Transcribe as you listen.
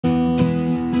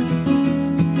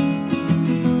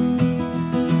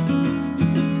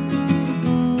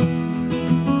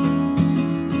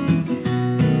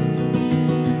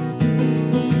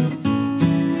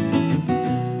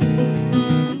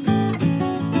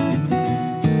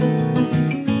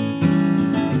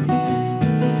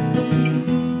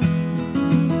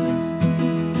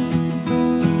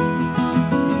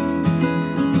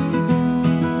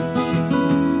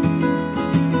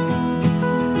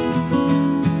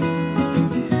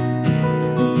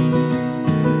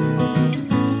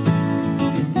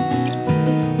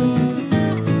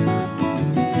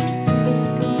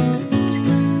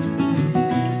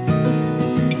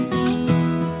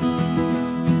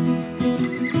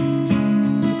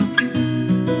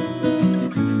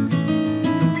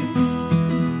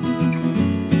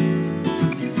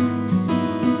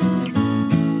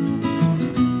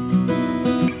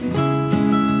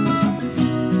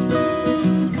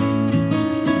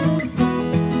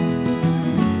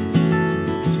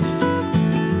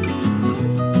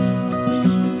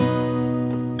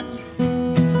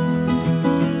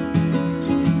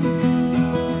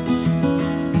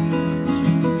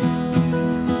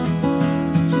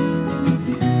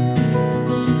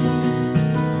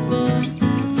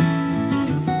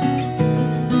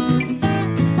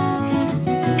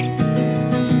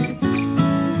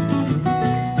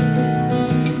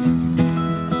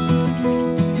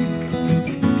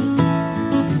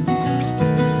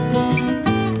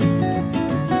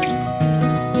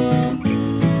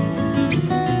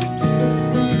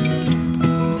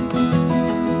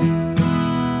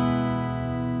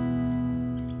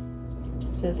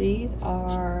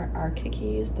are our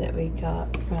cookies that we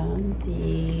got from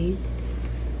the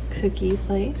cookie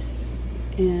place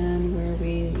and where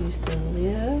we used to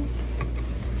live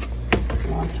a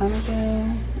long time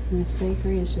ago. And this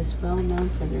bakery is just well known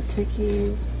for their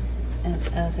cookies and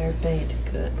other baked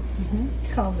goods.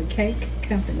 It's called the Cake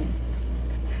Company.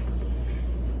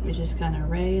 We just got an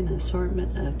array and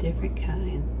assortment of different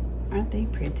kinds. Aren't they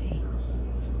pretty?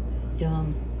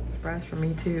 Yum. Surprise for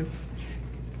me too.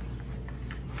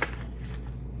 I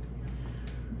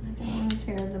don't want to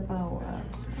tear the bow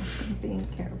up, so I'm being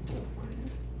careful.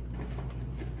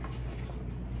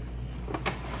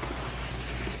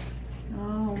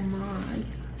 Oh my.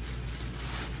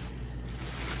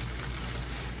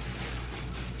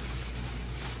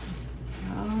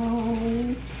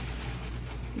 Oh,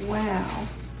 wow.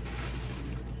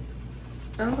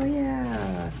 Oh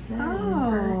yeah.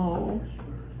 Oh,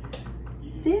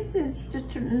 this is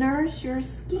to nourish your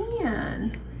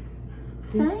skin.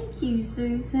 Thank you,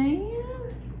 Suzanne.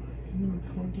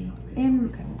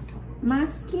 And my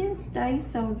skin stays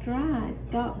so dry. It's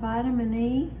got vitamin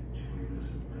E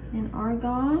and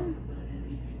argan,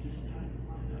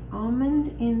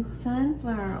 almond and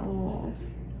sunflower oils.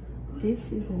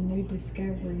 This is a new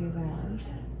discovery of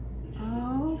ours.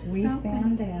 Oh, We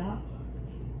found out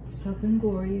Soap and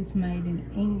Glory is made in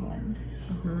England.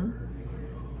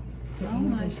 It's an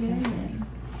English company.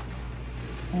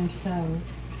 And so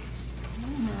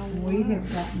we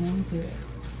have gotten into it.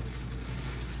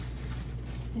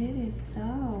 It is so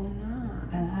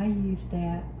nice. And I use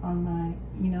that on my,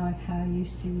 you know how I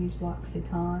used to use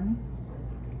L'Occitane?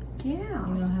 Yeah.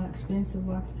 You know how expensive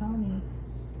L'Occitane is?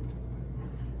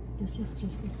 This is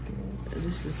just as good.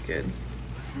 This is good.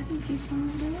 How did you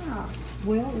find out?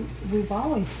 Well, we've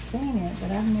always seen it,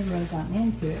 but I've never really gotten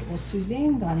into it. Well,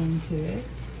 Suzanne got into it,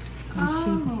 and she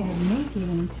had me get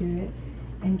into it.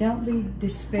 And don't be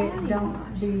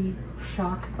don't be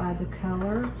shocked by the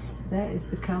color. That is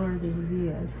the color that it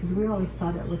is, because we always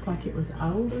thought it looked like it was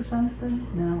old or something.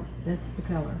 No, that's the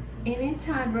color. And it's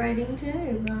hydrating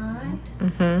too,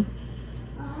 right?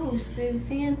 Oh,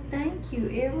 Suzanne, thank you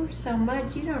ever so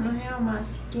much. You don't know how my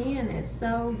skin is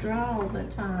so dry all the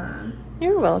time.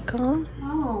 You're welcome.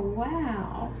 Oh,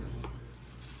 wow.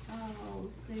 Oh,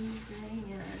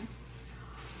 Suzanne.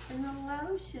 And the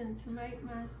lotion to make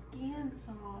my skin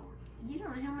soft. You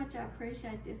don't know how much I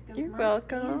appreciate this, because my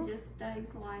welcome. skin just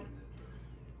stays like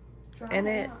dry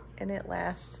out. And it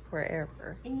lasts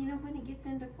forever. And you know, when it gets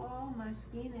into fall, my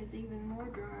skin is even more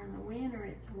dry. In the winter,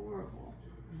 it's horrible.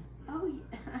 Oh,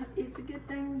 yeah. It's a good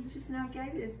thing you just now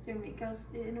gave this to me, because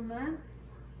in a month,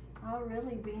 I'll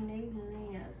really be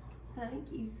needing this.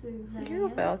 Thank you, Suzanne. You're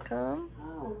welcome.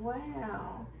 Oh,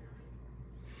 wow.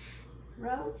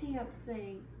 Rosehip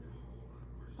seed.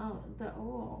 Oh, the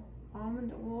oil.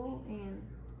 Almond oil and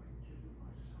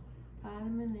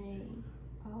vitamin E.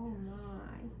 Oh,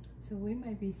 my. So we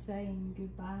may be saying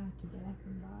goodbye to Bath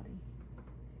and Body.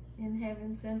 And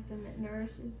having something that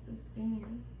nourishes the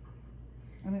skin.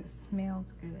 And it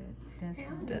smells good. How in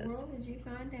Definitely. the world did you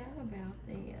find out about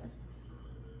this?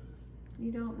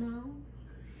 You don't know?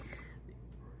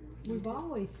 We've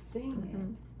always seen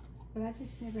it, but I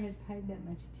just never had paid that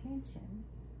much attention.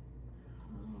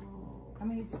 Oh. I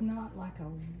mean, it's not like a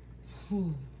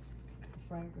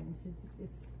fragrance.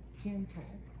 It's gentle.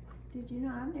 Did you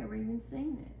know? I've never even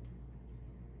seen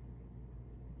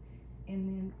it.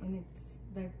 And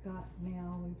they've got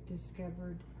now, we've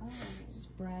discovered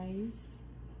sprays,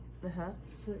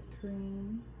 foot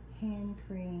cream, hand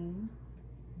cream,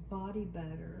 body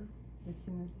butter that's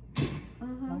in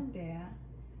like that.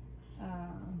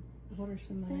 What are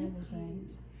some of the other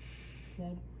things?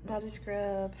 So, Body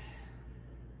scrub.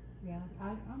 yeah,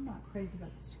 I'm not crazy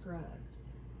about the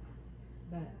scrubs,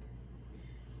 but.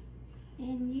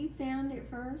 And you found it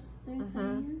first,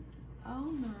 Suzanne?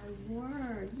 Oh my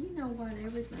word. You know what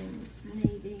everything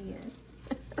neat is.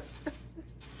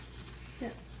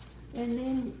 And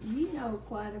then you know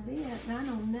quite a bit, and I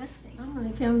know nothing. I'm going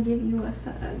to come give you a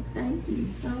hug. Thank you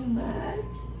so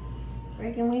much.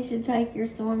 Reckon we should take your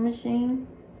sewing machine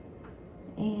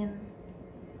and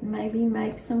maybe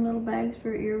make some little bags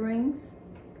for earrings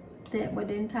that would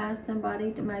entice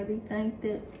somebody to maybe think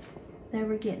that they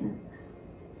were getting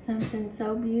something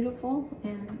so beautiful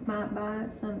and might buy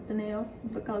something else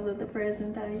because of the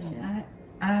presentation.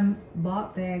 I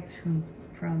bought bags from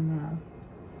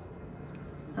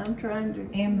I'm trying to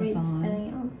Amazon. reach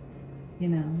down. You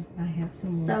know, I have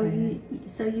some more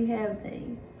bags. So you have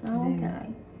these. Oh,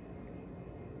 okay.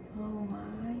 Oh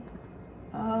my.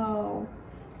 Oh,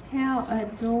 how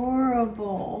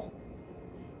adorable.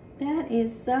 That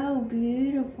is so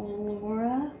beautiful,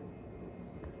 Lora.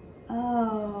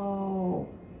 Oh,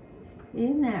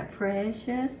 isn't that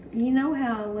precious? You know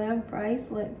how I love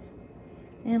bracelets.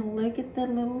 And look at the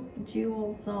little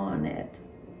jewels on it.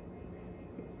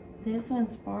 This one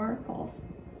sparkles.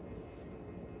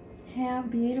 How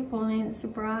beautiful, and it's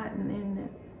bright, isn't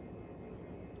it?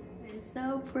 It's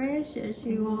so precious,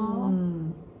 you all.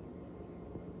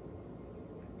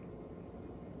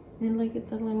 And look at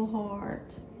the little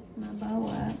heart. It's my bow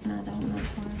up, and I don't know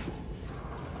why.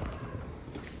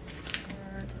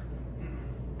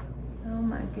 Oh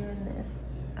my goodness.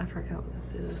 I forgot what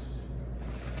this is.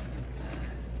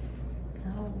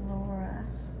 Oh, Lora.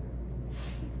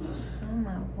 Oh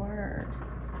my word.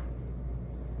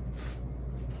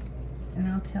 And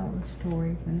I'll tell the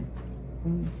story when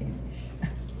you finish.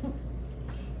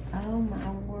 Oh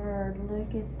my word,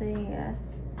 look at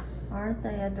this. Aren't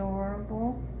they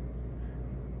adorable?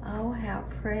 Oh, how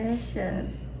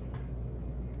precious.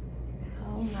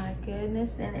 Oh my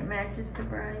goodness, and it matches the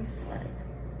bracelet.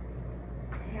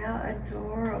 How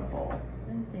adorable.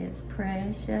 Isn't this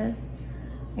precious?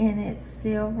 And it's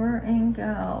silver and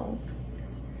gold.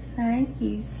 Thank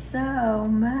you so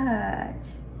much.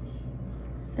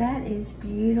 That is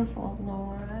beautiful,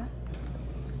 Lora.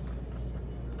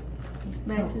 It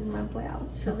matches my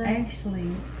blouse. So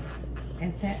actually,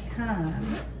 at that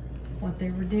time, what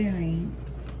they were doing,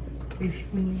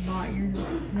 when you bought your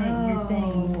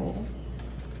things,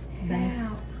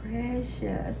 how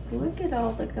precious. Look at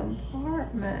all the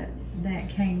compartments. That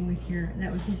came with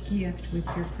that was a gift with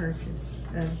your purchase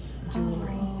of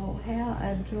jewelry. Oh, how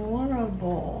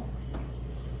adorable.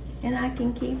 And I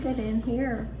can keep it in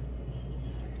here.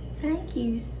 Thank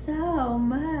you so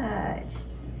much.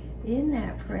 Isn't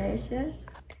that precious?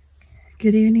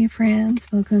 Good evening, friends.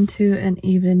 Welcome to an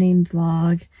evening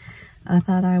vlog. I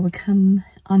thought I would come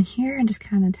on here and just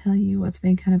kind of tell you what's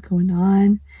been kind of going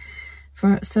on.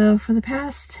 So for the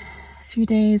past few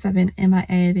days, I've been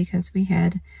MIA because we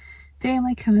had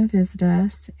family come and visit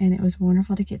us, and it was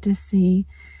wonderful to get to see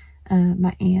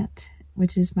my aunt,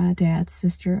 which is my dad's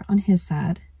sister on his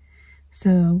side.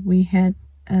 So we had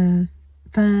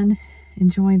fun,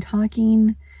 enjoying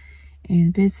talking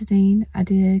and visiting. I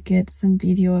did get some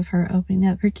video of her opening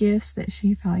up her gifts that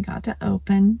she finally got to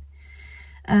open.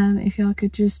 If y'all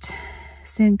could just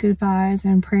send good vibes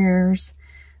and prayers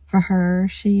for her.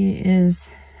 She is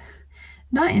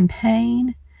not in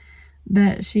pain,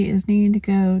 but she is needing to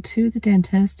go to the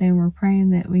dentist, and we're praying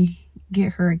that we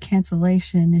get her a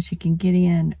cancellation and she can get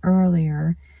in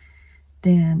earlier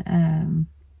than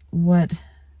what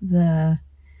the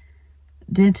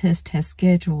dentist has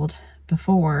scheduled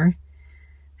before.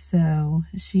 So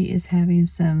she is having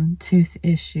some tooth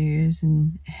issues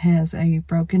and has a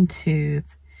broken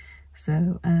tooth.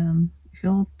 So if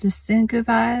you'll just send good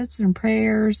vibes and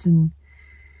prayers, and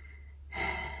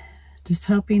just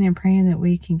hoping and praying that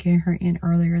we can get her in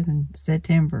earlier than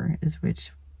September, is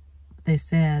which they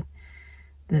said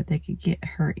that they could get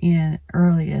her in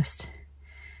earliest.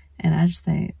 And I just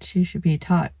think she should be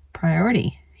taught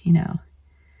priority, you know,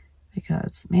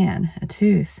 because man, a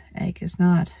toothache is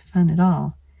not fun at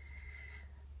all.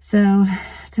 So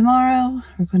tomorrow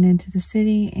we're going into the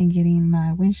city and getting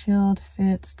my windshield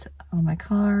fixed on my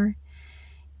car,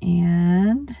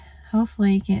 and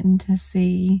hopefully getting to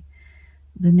see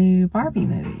the new Barbie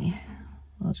movie.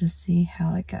 We'll just see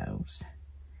how it goes.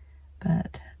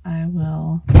 But I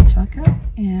will let y'all go,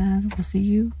 and we'll see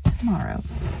you tomorrow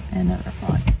in another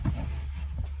vlog.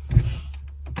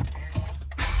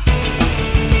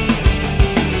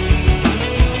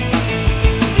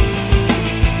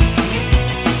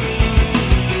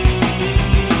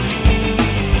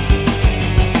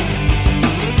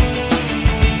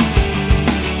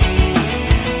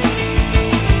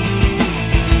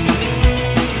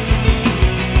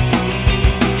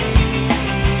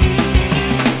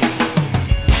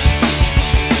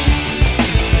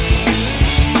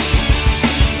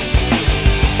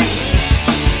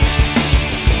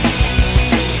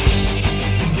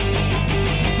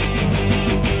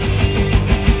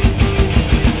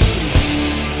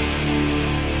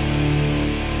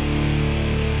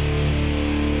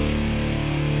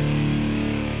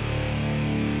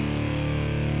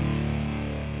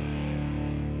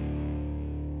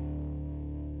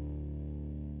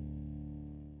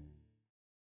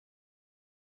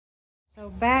 So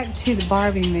back to the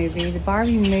Barbie movie. The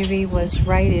Barbie movie was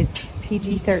rated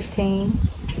PG-13,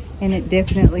 and it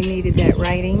definitely needed that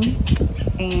rating.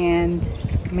 And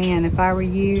man, if I were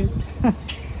you,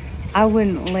 I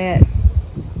wouldn't let,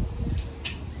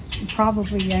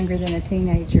 probably younger than a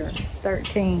teenager,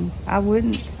 13. I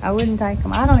wouldn't take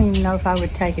them. I don't even know if I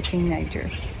would take a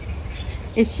teenager.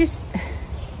 It's just,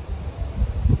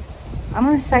 I'm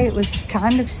gonna say it was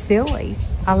kind of silly.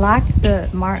 I liked the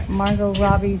Margot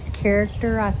Robbie's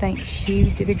character. I think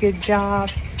she did a good job.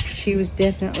 She was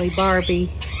definitely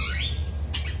Barbie,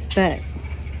 but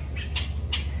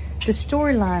the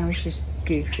storyline was just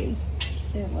goofy.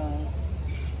 It was.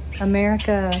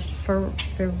 America for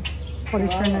what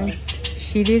is her name?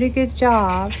 She did a good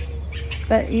job,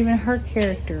 but even her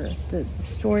character, the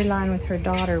storyline with her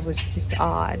daughter was just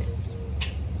odd.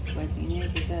 That's what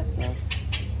teenagers have, though.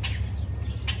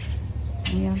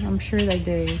 Yeah, I'm sure they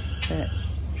do, but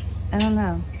I don't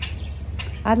know.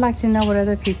 I'd like to know what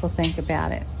other people think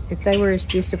about it. If they were as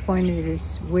disappointed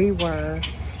as we were.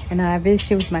 And I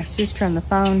visited with my sister on the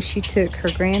phone. She took her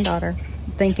granddaughter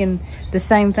thinking the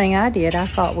same thing I did. I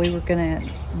thought we were gonna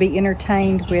be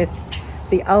entertained with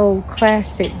the old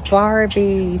classic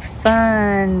Barbie,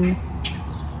 fun,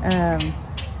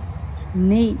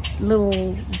 neat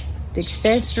little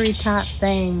accessory type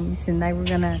things, and they were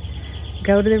gonna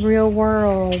go to the real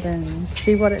world and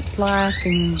see what it's like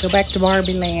and go back to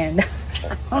Barbie land.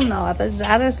 I don't know, I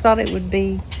just thought it would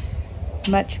be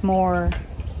much more,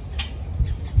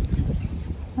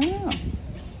 I don't know.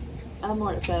 I'm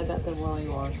more excited about the Willy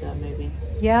Wonka movie.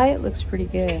 Yeah, it looks pretty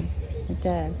good. It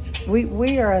does.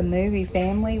 We are a movie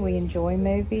family. We enjoy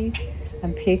movies.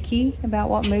 I'm picky about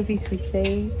what movies we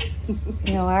see.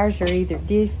 You know, ours are either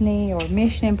Disney or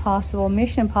Mission Impossible.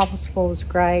 Mission Impossible was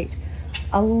great.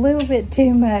 A little bit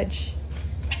too much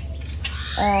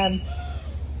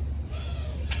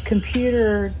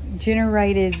computer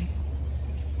generated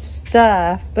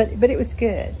stuff, but it was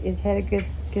good. It had a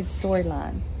good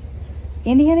storyline.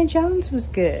 Indiana Jones was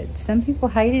good. Some people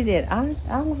hated it. I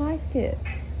liked it.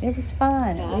 It was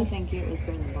fun. Yeah, I think it was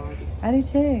better than Barbie. I do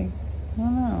too. I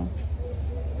don't know.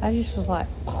 I just was like,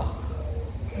 oh,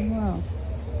 I don't know.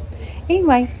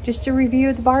 Anyway, just a review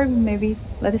of the Barbie movie.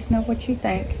 Let us know what you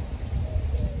think.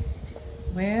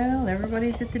 Well,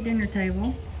 everybody's at the dinner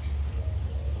table.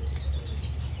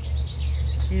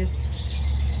 It's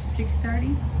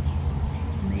 6:30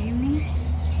 in the evening.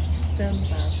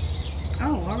 7:05.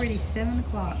 Oh, already 7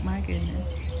 o'clock, my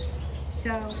goodness.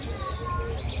 So,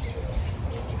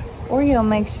 Oreo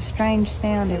makes a strange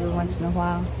sound every once in a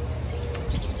while.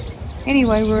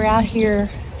 Anyway, we're out here.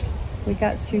 We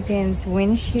got Suzanne's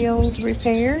windshield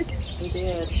repaired. We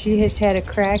did. She has had a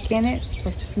crack in it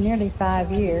for nearly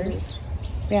 5 years.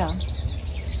 Yeah.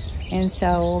 And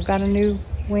so we got a new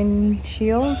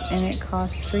windshield and it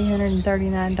cost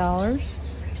 $339,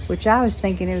 which I was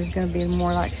thinking it was going to be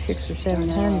more like $600 or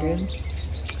 $700.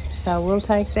 So we'll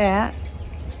take that.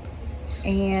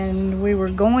 And we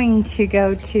were going to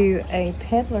go to a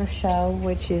peddler show,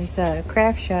 which is a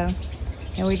craft show,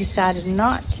 and we decided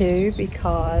not to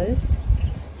because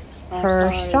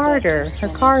her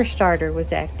car starter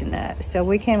was acting up. So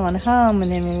we came on home,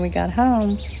 and then when we got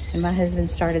home and my husband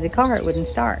started the car, it wouldn't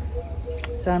start.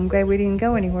 So I'm glad we didn't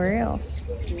go anywhere else.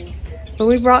 But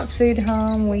we brought food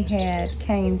home. We had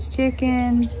Cane's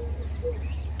chicken.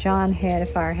 John had a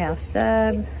Firehouse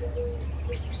sub.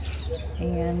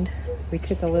 And we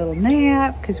took a little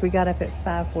nap because we got up at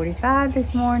 5:45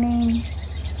 this morning.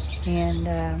 And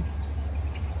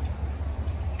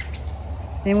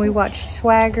then we watched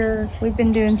Swagger. We've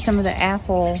been doing some of the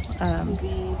Apple.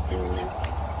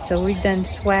 So we've done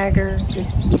Swagger,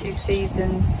 just 2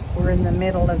 seasons. We're in the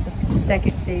middle of the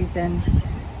 2nd season.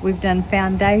 We've done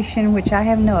Foundation, which I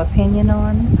have no opinion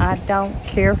on. I don't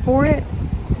care for it,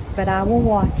 but I will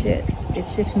watch it.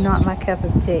 It's just not my cup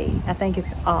of tea. I think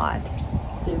it's odd.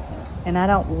 Stupid. And I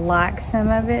don't like some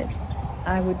of it.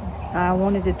 I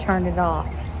wanted to turn it off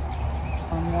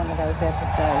on one of those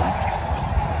episodes.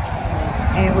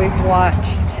 And we've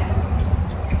watched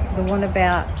the one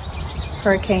about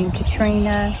Hurricane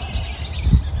Katrina.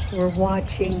 We're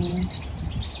watching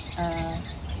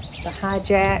The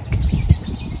Hijack.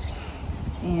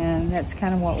 And that's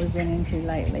kind of what we've been into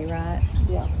lately, right?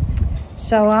 Yeah.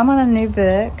 So I'm on a new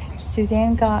book.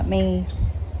 Suzanne got me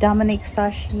Dominique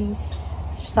Sachs,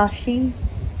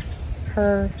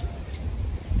 her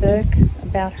book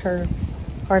about her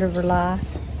part of her life.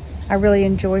 I really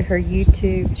enjoy her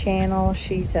YouTube channel.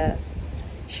 She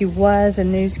was a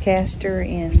newscaster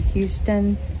in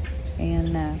Houston,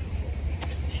 and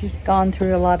she's gone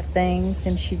through a lot of things,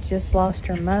 and she just lost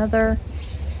her mother.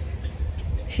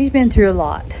 She's been through a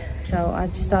lot, so I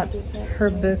just thought her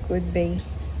book would be,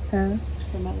 huh?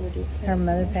 Her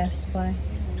mother passed away.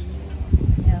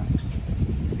 Yeah.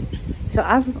 So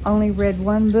I've only read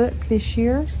one book this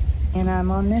year, and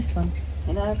I'm on this one.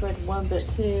 And I've read one book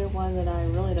too, one that I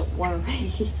really don't want to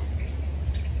read.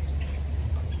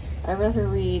 I'd rather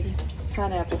read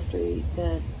Pineapple Street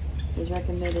that was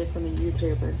recommended from a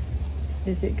YouTuber.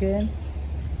 Is it good?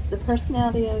 the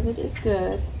personality of it is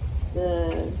good.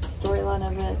 The storyline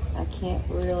of it, I can't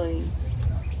really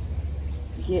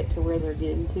get to where they're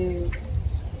getting to.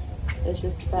 It's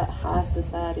just about high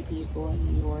society people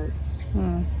in New York.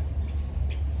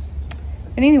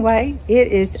 But anyway,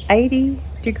 it is 80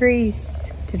 degrees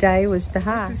today was the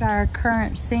high. This is our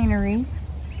current scenery.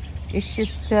 It's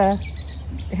just, it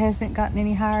hasn't gotten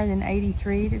any higher than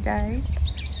 83 today.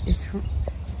 It's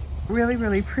really,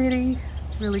 really pretty,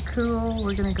 really cool.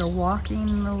 We're gonna go walking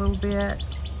in a little bit.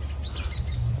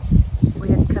 We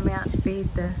had to come out and feed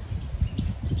the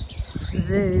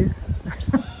zoo.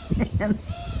 And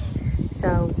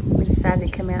so we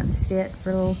decided to come out and sit for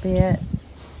a little bit,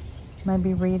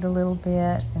 maybe read a little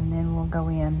bit, and then we'll go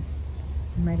in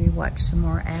and maybe watch some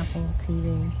more Apple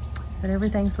TV. But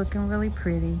everything's looking really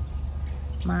pretty.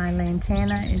 My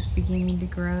lantana is beginning to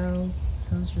grow.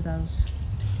 Those are those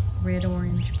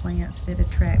red-orange plants that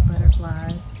attract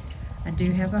butterflies. I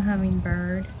do have a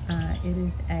hummingbird. It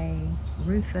is a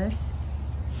rufus,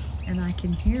 and I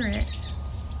can hear it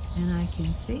and I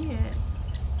can see it,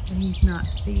 but he's not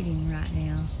feeding right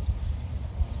now.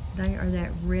 They are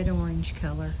that red-orange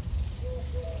color.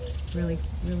 Really,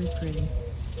 really pretty.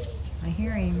 I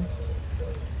hear him.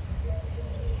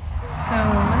 So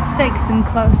let's take some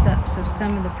close-ups of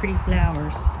some of the pretty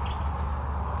flowers.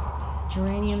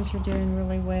 Geraniums are doing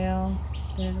really well.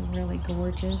 They're really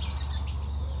gorgeous.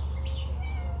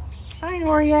 Hi,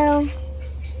 Oreo.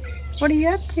 What are you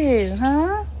up to,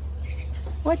 huh?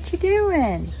 What you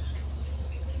doing?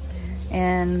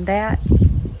 And that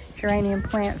geranium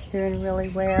plant's doing really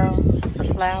well. The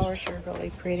flowers are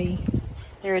really pretty.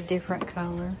 They're a different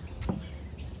color.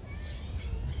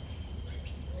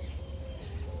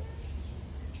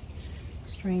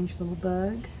 Strange little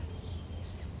bug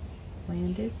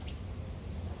landed.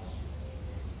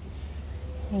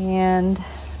 And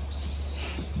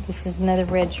this is another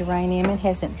red geranium. It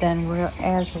hasn't done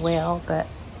as well, but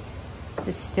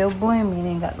it's still blooming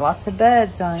and got lots of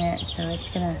buds on it, so it's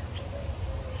gonna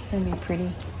be pretty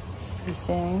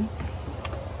soon.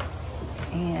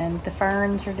 And the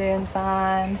ferns are doing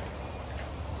fine.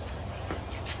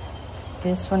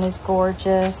 This one is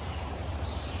gorgeous.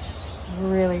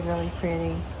 Really, really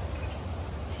pretty.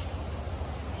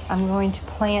 I'm going to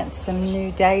plant some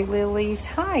new daylilies.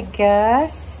 Hi,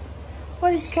 Gus.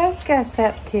 What is Gus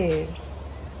up to?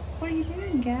 What are you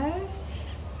doing, Gus?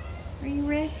 Are you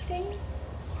resting?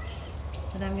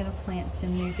 But I'm going to plant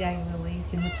some new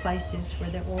daylilies in the places where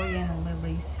the oriental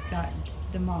lilies got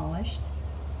demolished.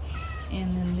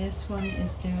 And then this one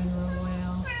is doing real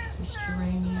well, this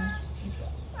geranium.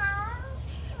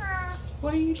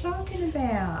 What are you talking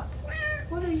about?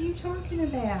 What are you talking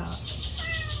about?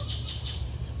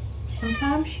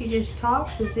 Sometimes she just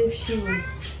talks as if she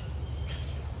was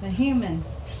a human.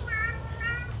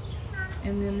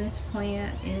 And then this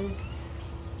plant is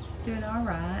doing all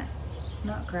right.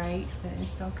 Not great, but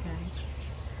it's okay.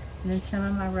 And then some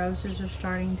of my roses are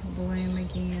starting to bloom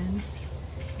again.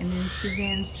 And then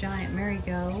Suzanne's giant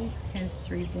marigold has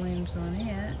 3 blooms on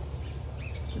it.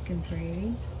 It's looking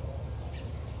pretty.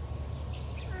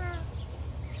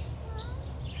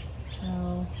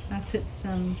 So I put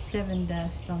some 7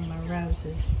 dust on my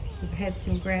roses. We've had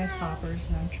some grasshoppers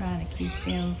and I'm trying to keep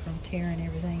them from tearing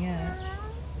everything up.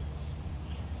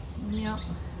 Yep.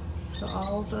 So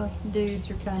all the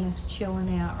dudes are kind of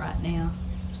chilling out right now.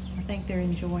 I think they're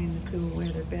enjoying the cool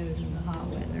weather better than the hot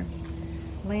weather.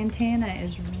 Lantana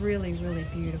is really, really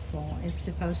beautiful. It's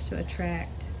supposed to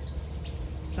attract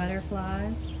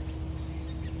butterflies,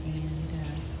 and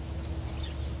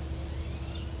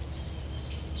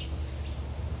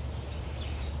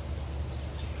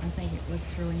I think it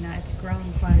looks really nice. It's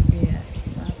grown quite a bit,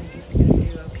 so I think it's going to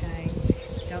do okay.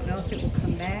 Don't know if it will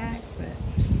come back, but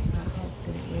I hope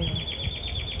that it will.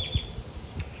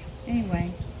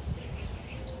 Anyway,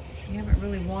 we haven't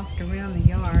really walked around the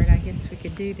yard. I guess we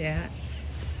could do that.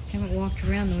 Haven't walked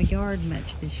around the yard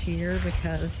much this year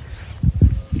because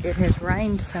it has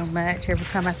rained so much. Every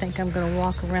time I think I'm going to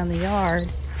walk around the yard,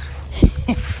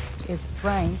 it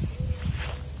rains.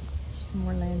 Some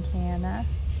more lantana.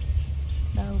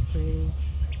 So pretty.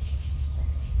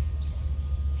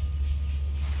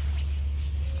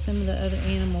 Some of the other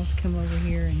animals come over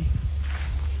here and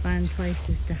find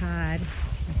places to hide,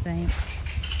 I think.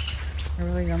 I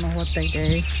really don't know what they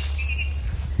do.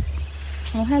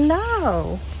 Oh,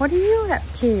 hello. What are you up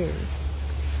to?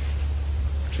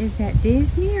 Is that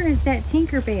Disney or is that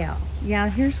Tinkerbell? Yeah,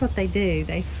 here's what they do.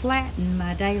 They flatten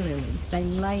my daylilies. They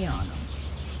lay on them.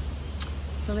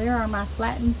 So there are my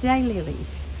flattened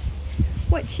daylilies.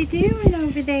 What you doing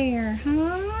over there,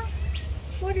 huh?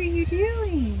 What are you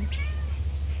doing?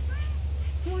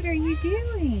 What are you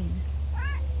doing?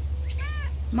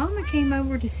 Mama came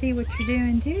over to see what you're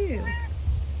doing too.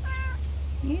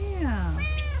 Yeah.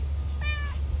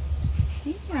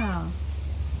 Yeah.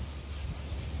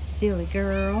 Silly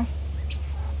girl.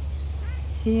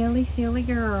 Silly, silly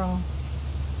girl.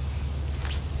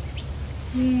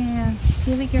 Yeah,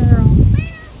 silly girl.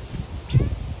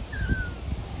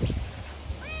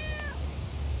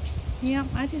 Yep,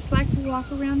 I just like to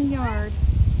walk around the yard,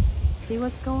 see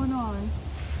what's going on.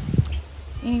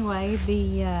 Anyway,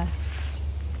 the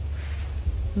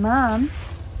mums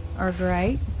are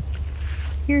great.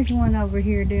 Here's one over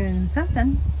here doing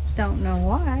something. Don't know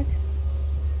what.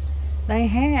 They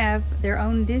have their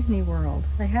own Disney World.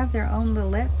 They have their own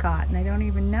little Epcot and they don't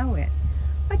even know it.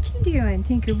 What you doing,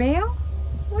 Tinkerbell?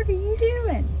 What are you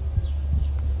doing?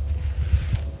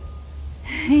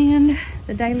 And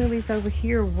the daylilies over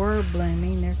here were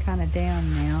blooming. They're kind of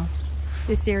down now.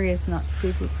 This area is not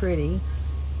super pretty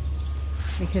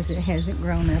because it hasn't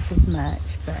grown up as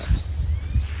much, but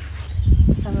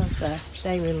some of the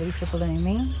daylilies are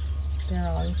blooming. They're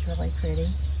always really pretty.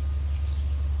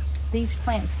 These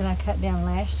plants that I cut down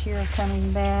last year are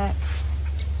coming back.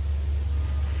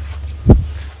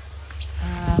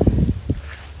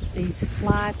 These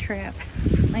fly trap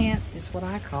plants is what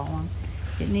I call them.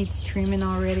 It needs trimming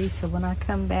already, so when I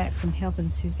come back from helping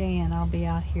Suzanne, I'll be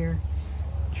out here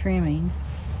trimming.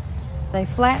 They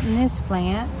flatten this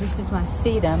plant. This is my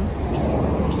sedum,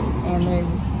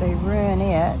 and they ruin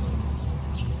it,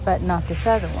 but not this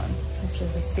other one. This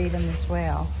is a sedum as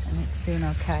well, and it's doing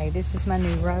okay. This is my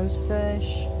new rose bush.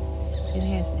 It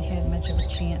hasn't had much of a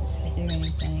chance to do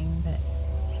anything, but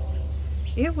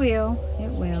it will. It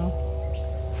will.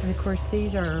 And of course,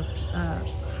 these are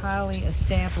highly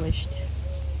established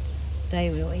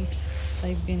daylilies.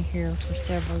 They've been here for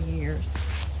several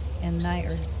years, and they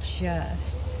are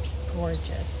just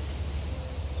gorgeous.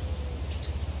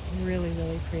 Really,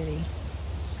 really pretty.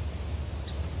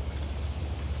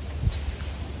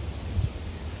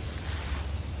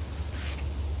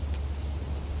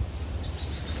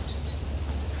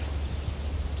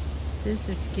 This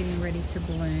is getting ready to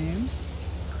bloom.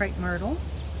 Crepe myrtle.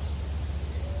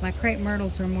 My crepe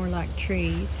myrtles are more like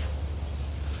trees,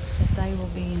 but they will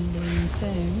be in bloom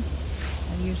soon.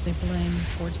 They usually bloom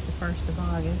towards the 1st of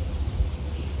August.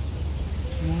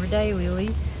 More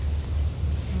daylilies.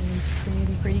 All these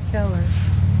pretty, pretty colors.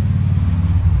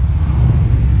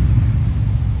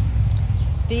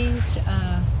 These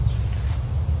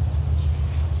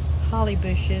holly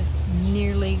bushes, we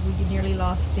nearly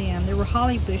lost them. There were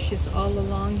holly bushes all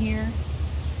along here.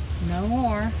 No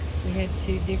more. We had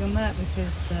to dig them up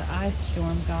because the ice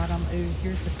storm got them. Ooh,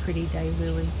 here's a pretty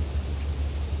daylily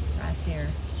right there.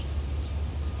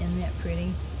 Isn't that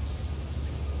pretty?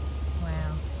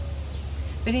 Wow.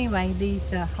 But anyway,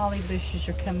 these holly bushes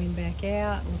are coming back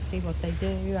out. We'll see what they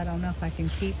do. I don't know if I can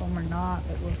keep them or not,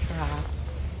 but we'll try.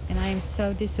 And I am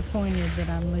so disappointed that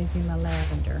I'm losing my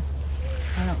lavender.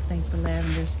 I don't think the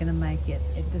lavender is going to make it.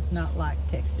 It does not like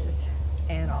Texas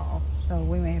at all. So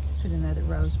we may have to put another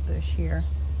rose bush here.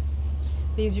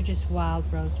 These are just wild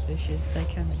rose bushes. They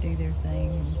kind of do their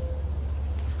thing.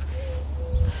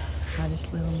 And I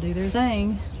just let them do their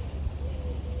thing.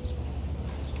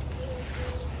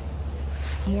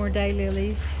 More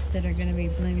daylilies that are going to be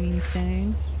blooming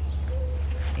soon.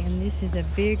 And this is a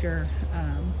bigger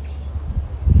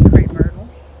crepe myrtle.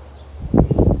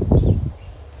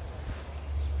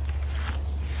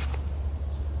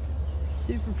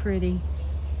 Super pretty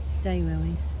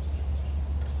daylilies.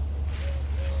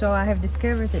 So I have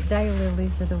discovered that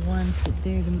daylilies are the ones that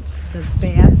do the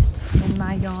best in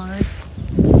my yard.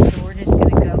 So we're just going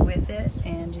to go with it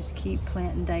and just keep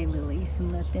planting daylilies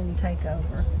and let them take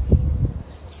over.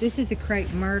 This is a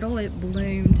crepe myrtle. It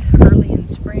bloomed early in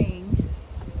spring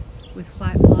with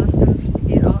white blossoms.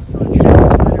 It also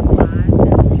attracts butterflies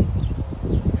and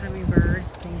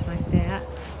hummingbirds, things like that.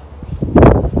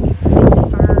 These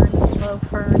ferns, low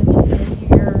ferns have been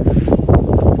here.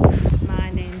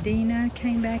 My Nandina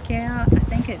came back out. I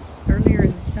think earlier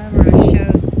in the summer I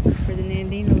showed where the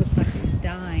Nandina looked like it was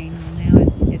dying. Well,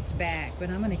 now it's back,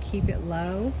 but I'm going to keep it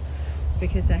low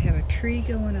because I have a tree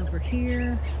going over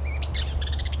here.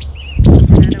 And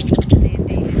I don't want the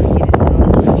Nandina to get as tall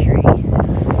as the tree. So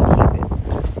I'm going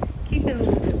to keep it a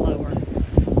little bit lower.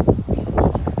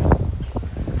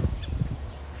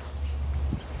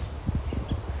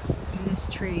 And this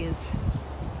tree is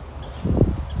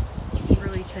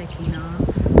really taking off.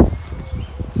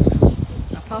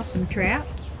 A possum trap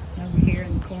over here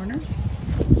in the corner.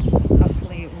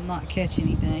 Hopefully it will not catch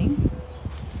anything.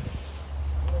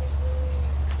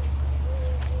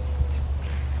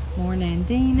 More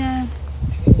Nandina.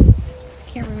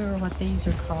 Can't remember what these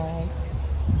are called.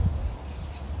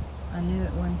 I knew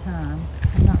at one time.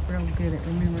 I'm not real good at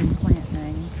remembering plant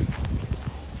names.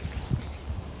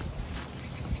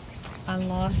 I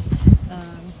lost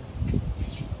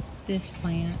this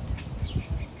plant,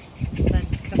 but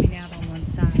it's coming out on one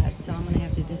side, so I'm going to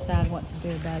have to decide what to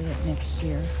do about it next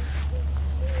year.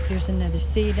 Here's another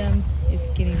sedum. It's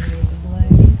getting ready to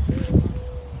bloom.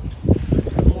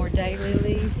 More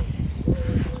daylilies.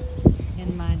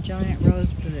 And my giant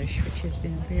rose bush, which has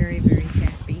been very, very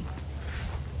happy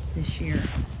this year.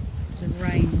 The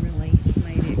rain really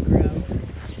made it grow.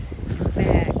 In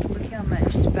fact, look how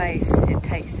much space it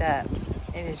takes up.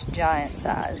 It is giant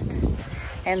sized.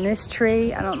 And this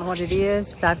tree, I don't know what it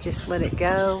is, but I've just let it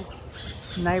go.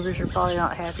 Neighbors are probably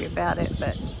not happy about it,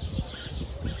 but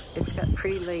it's got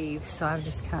pretty leaves, so I've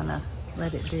just kind of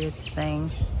let it do its thing.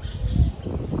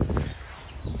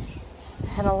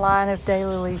 Had a line of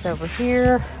daylilies over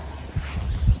here.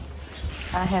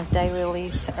 I have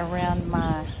daylilies around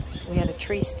we had a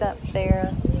tree stump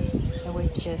there, and we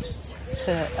just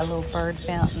put a little bird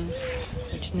fountain,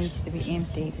 which needs to be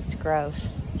emptied. It's gross.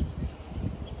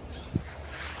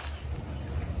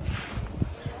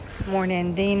 More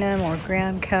nandina, more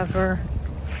ground cover.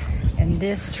 And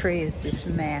this tree is just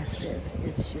massive.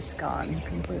 It's just gone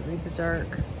completely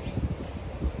berserk.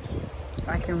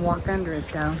 I can walk under it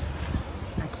though.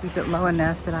 I keep it low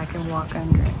enough that I can walk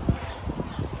under it.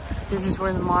 This is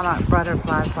where the monarch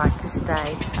butterflies like to stay.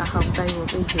 I hope they will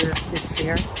be here this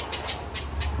year.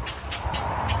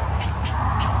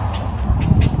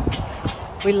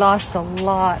 We lost a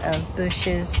lot of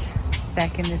bushes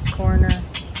back in this corner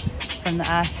from the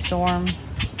ice storm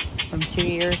from 2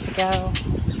 years ago.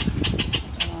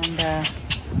 And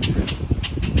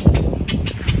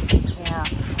yeah,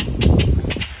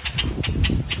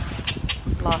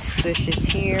 lost bushes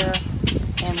here,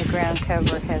 and the ground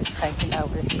cover has taken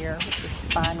over here, which is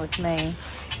fine with me.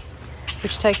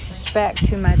 Which takes us back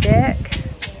to my deck.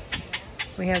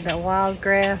 We have that wild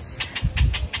grass.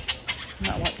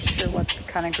 I'm not sure what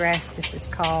kind of grass this is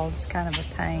called. It's kind of a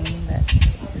pain, but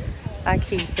I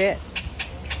keep it.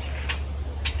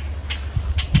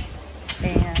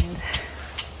 And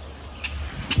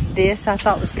this I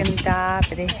thought was going to die,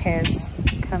 but it has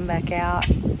come back out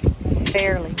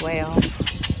fairly well.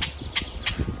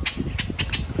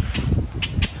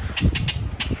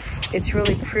 It's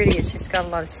really pretty. It's just got a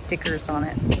lot of stickers on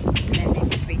it, and it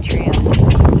needs to be trimmed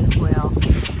as well.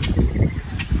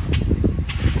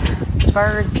 The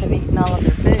birds have eaten all of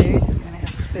their food. I'm going to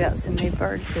have to put out some new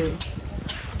bird food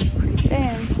pretty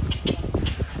soon.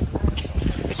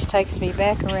 Which takes me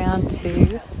back around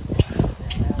to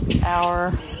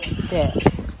our deck.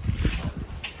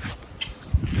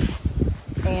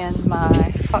 And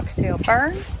my foxtail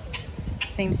fern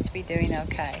seems to be doing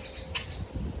okay.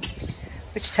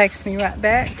 Which takes me right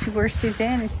back to where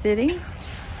Suzanne is sitting.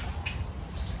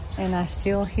 And I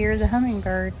still hear the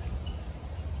hummingbird.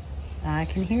 I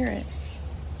can hear it.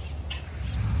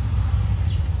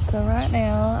 So right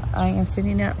now, I am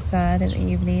sitting outside in the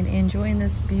evening, enjoying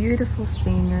this beautiful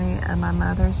scenery of my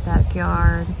mother's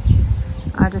backyard.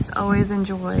 I just always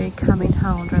enjoy coming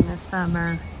home during the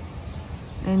summer,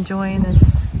 enjoying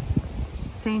this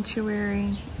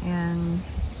sanctuary and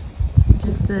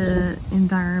just the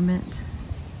environment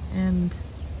and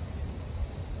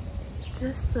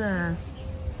just the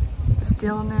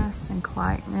stillness and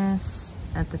quietness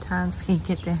at the times we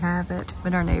get to have it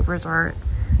when our neighbors aren't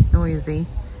noisy.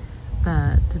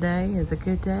 But today is a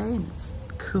good day and it's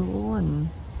cool and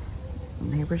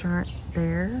neighbors aren't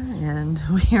there, and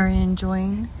we are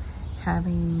enjoying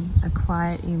having a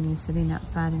quiet evening sitting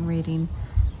outside and reading.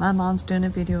 My mom's doing a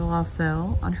video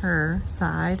also on her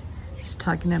side. She's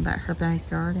talking about her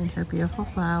backyard and her beautiful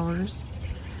flowers.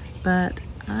 But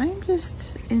I'm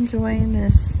just enjoying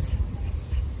this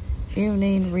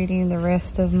evening reading the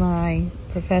rest of my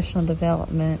professional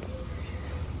development.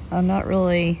 I'm not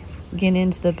really getting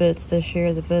into the books this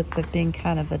year. The books have been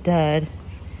kind of a dud.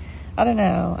 I don't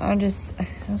know. I'm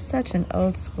such an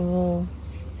old school,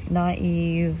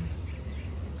 naive.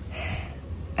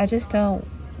 I just don't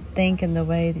think in the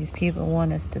way these people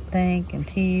want us to think and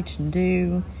teach and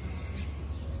do.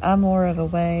 I'm more of a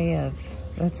way of,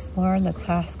 let's learn the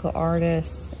classical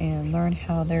artists and learn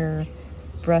how their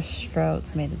brush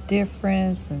strokes made a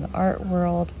difference in the art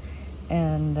world,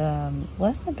 and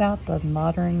less about the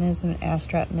modernism and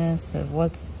abstractness of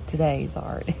what's today's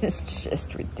art. It's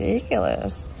just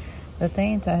ridiculous. The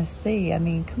things I see, I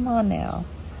mean, come on now.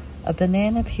 A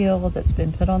banana peel that's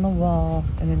been put on the wall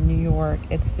in New York,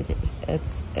 it's vision.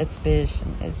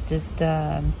 It's just,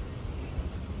 or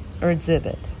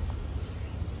exhibit.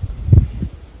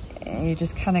 you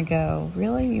just kind of go,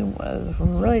 really? We're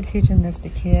really teaching this to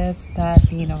kids, that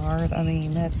being art? I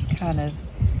mean, that's kind of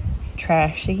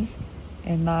trashy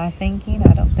in my thinking.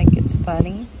 I don't think it's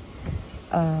funny.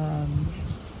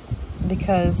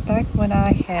 Because back when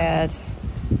I had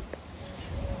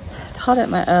taught at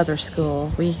my other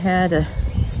school, we had a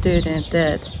student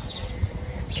that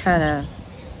kind of,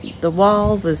 the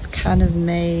wall was kind of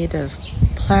made of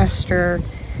plaster,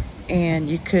 and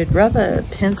you could rub a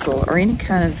pencil or any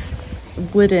kind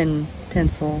of wooden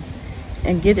pencil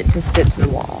and get it to stick to the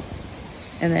wall.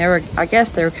 And I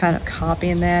guess they were kind of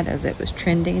copying that as it was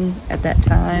trending at that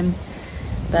time.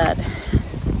 But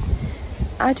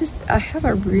I have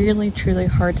a really, truly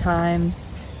hard time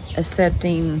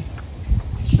accepting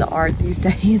the art these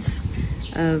days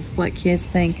of what kids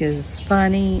think is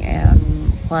funny and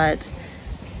what,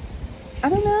 I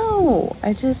don't know.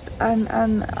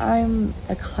 I'm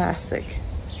a classic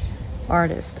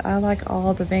artist. I like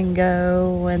all the Van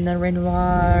Gogh and the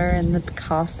Renoir and the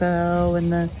Picasso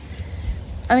and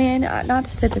I mean, not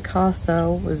to say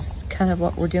Picasso was kind of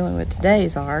what we're dealing with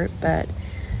today's art, but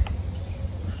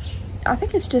I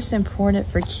think it's just important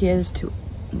for kids to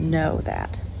know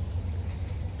that.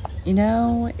 You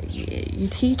know, you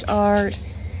teach art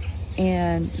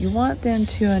and you want them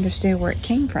to understand where it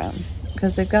came from,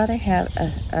 because they've got to have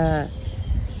a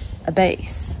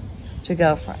base to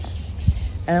go from.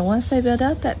 And once they build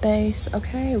up that base,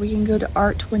 okay, we can go to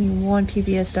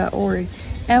art21pbs.org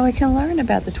and we can learn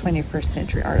about the 21st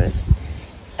century artists.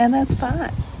 And that's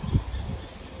fine.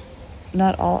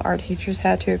 Not all art teachers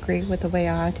have to agree with the way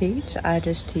I teach. I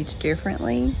just teach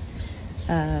differently.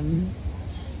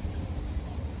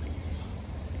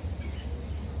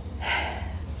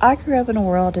 I grew up in a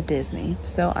world of Disney,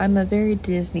 so I'm a very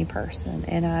Disney person,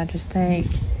 and I just think,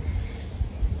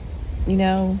 you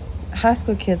know, high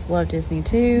school kids love Disney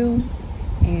too,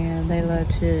 and they love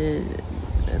to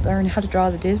learn how to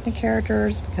draw the Disney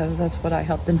characters because that's what I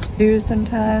help them do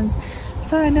sometimes.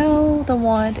 So I know the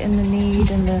want and the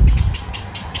need and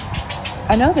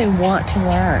I know they want to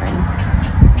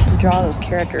learn to draw those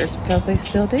characters because they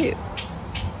still do.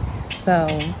 So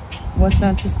what's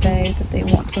not to say that they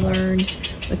want to learn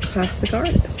the classic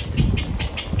artist?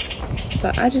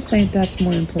 So I just think that's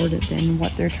more important than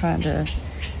what they're trying to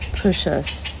push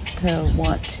us to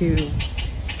want to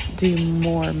do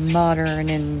more modern.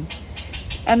 And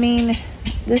I mean,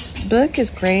 this book is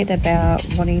great about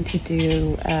wanting to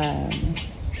do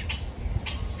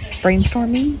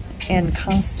brainstorming and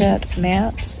concept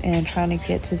maps and trying to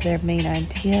get to their main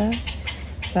idea.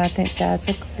 So I think that's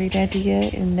a great idea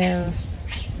in their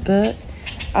book.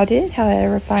 I did,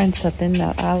 however, find something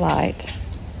that I liked,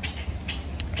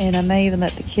 and I may even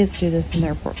let the kids do this in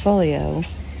their portfolio,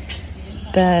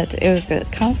 but it was a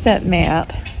concept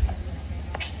map,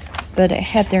 but it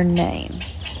had their name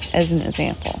as an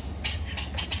example.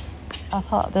 I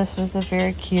thought this was a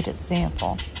very cute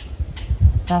example.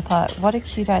 And I thought, what a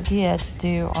cute idea to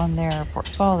do on their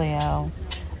portfolio,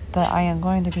 but I am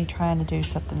going to be trying to do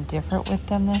something different with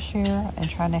them this year and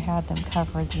trying to have them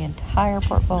cover the entire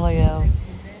portfolio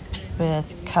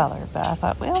with color. But I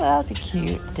thought, well, that'd be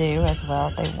cute to do as well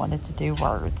if they wanted to do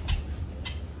words.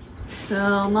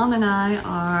 So Mom and I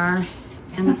are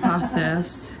in the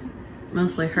process,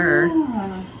 mostly her,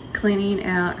 cleaning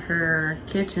out her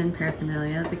kitchen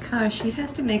paraphernalia because she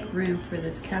has to make room for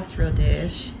this casserole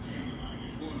dish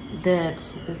that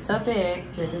is so big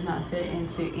that it does not fit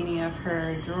into any of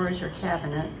her drawers or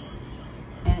cabinets.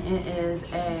 And it is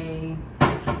a,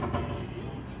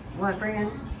 what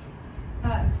brand?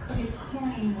 It's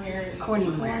Corningware. It's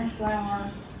Corningware.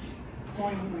 Cornflower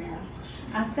Corningware.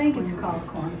 I think it's called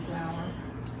Cornflower.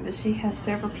 But she has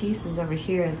several pieces over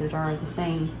here that are the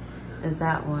same as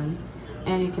that one.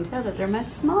 And you can tell that they're much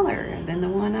smaller than the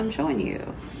one I'm showing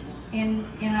you. And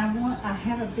I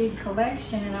have a big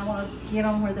collection, and I want to get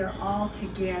them where they're all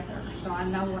together, so I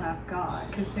know what I've got,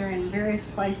 because they're in various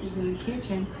places in the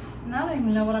kitchen, and I don't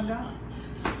even know what I've got.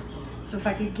 So if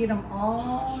I could get them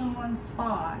all in one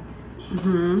spot,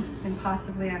 then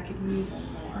possibly I could use them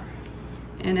more.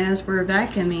 And as we're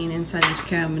vacuuming inside each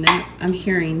cabinet, I'm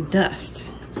hearing dust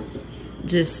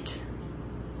just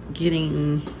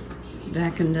getting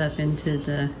vacuumed up into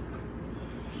the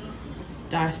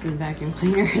Dyson vacuum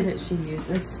cleaner that she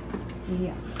uses.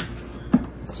 Yeah.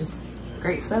 It's just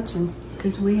great suction.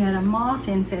 Because we had a moth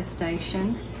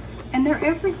infestation, and they're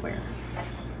everywhere.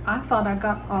 I thought I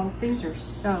got, oh, these are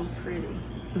so pretty.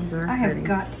 Those are I pretty. have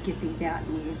got to get these out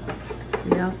and use them.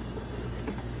 Yep.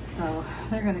 So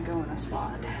they're gonna go in a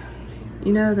spot.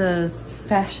 You know those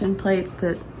fashion plates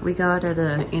that we got at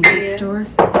an antique store?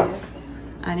 Yes.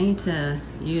 I need to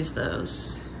use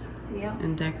those Yeah.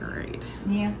 and decorate.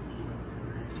 Yeah.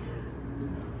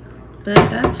 But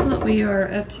that's what we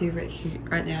are up to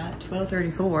right now at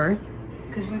 12:34.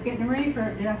 Because we're getting ready for,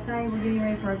 did I say we're getting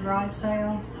ready for a garage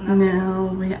sale?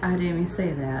 No, I didn't even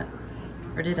say that.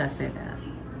 Or did I say that?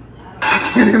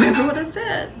 I can't remember what I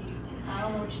said. I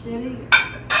don't know what you said either.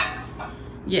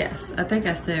 Yes, I think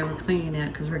I said we're cleaning out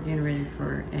because we're getting ready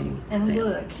for a And sale.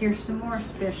 look, here's some more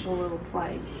special little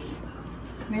plates.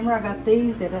 Remember, I got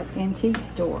these at an antique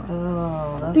store.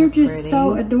 Oh, those They're are just pretty.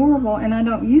 so adorable, and I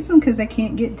don't use them because I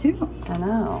can't get to them. I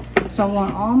know. So I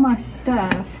want all my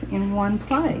stuff in one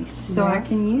place so I Yeah.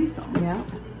 can use them. Yeah.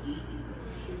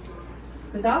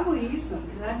 Because I will use them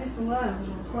because I just love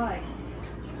little plates.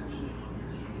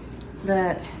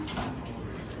 But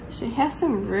she has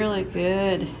some really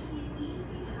good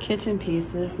kitchen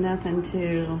pieces, nothing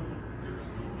to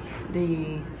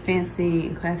the fancy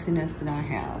and classiness that I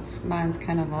have. Mine's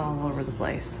kind of all over the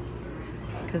place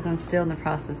because I'm still in the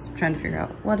process of trying to figure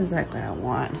out what exactly I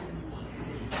want.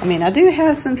 I mean, I do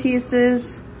have some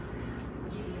pieces,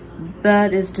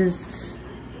 but it's just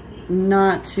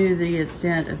not to the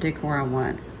extent of decor I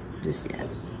want just yet.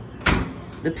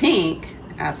 The pink,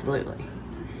 absolutely.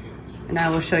 And I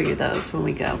will show you those when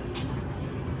we go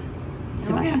to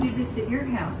my We're going to do house. this at your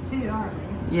house too, aren't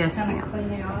we? Yes, Kind ma'am. of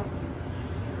clean out.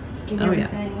 Get Oh, yeah.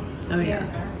 everything Oh, yeah.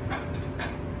 together.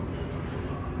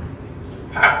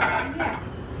 Yeah,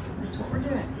 that's what we're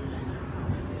doing.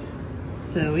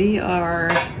 So we are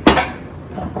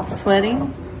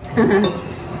sweating.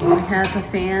 We have the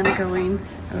fan going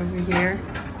over here.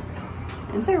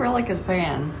 It's a really good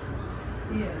fan.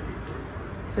 Yeah.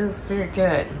 Feels very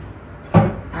good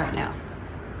right now.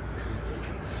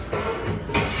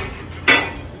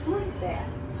 Look at that.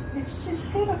 It's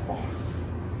just pitiful.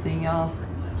 See y'all.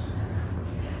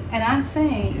 And I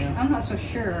think, Yeah. I'm not so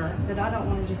sure that I don't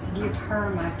want to just give her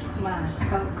my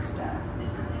Coke stuff.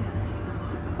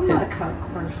 I'm not a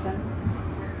Coke person.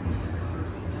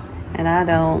 And I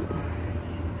don't.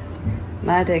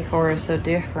 My decor is so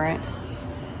different.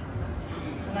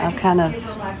 And I'm I just kind of- give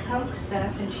her my Coke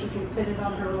stuff and she can put it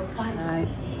on her little plate. Right.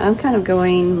 I'm kind of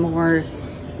going more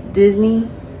Disney.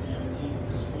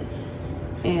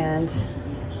 And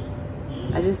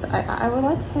I would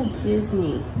like to have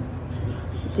Disney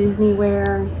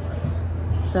wear.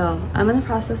 So I'm in the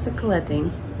process of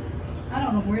collecting. I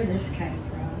don't know where this came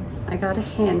from. I got a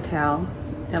hand towel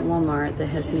at Walmart that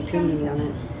has Mickey Minnie on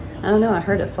it. I don't know, I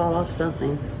heard it fall off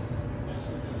something.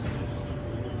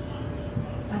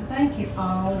 I think it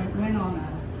went on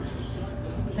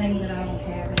a thing that I don't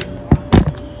have anymore.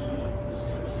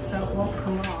 So it won't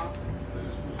come off.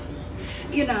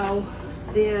 You know,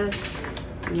 this,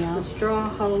 Yeah. the straw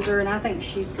holder, and I think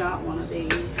she's got one of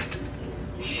these.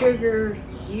 Sugar,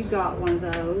 you got one of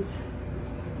those.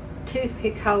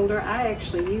 Toothpick holder, I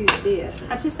actually use this.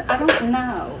 I don't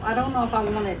know. I don't know if I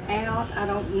want it out. I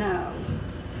don't know.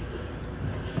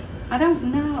 I don't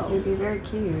know. It'd be very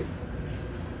cute.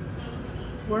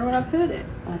 Where would I put it?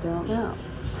 I don't know.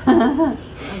 I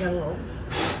got a little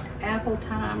Apple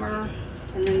timer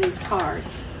and then these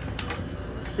cards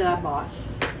that I bought.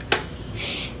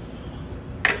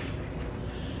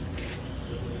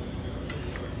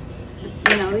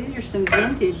 You know, these are some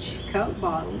vintage Coke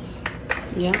bottles.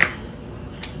 Yeah.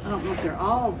 I don't know if they're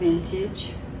all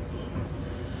vintage.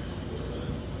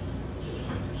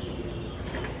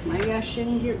 Maybe I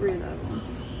shouldn't get rid of them.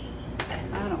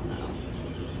 I don't know.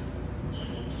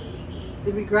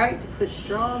 It'd be great to put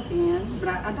straws in, but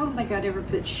I don't think I'd ever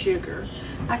put sugar.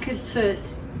 I could put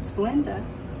Splenda.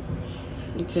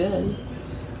 You could.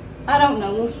 I don't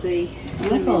know, we'll see.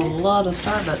 That's a lot of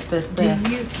Starbucks bits there.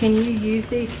 Can you use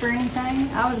these for anything?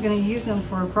 I was gonna use them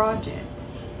for a project.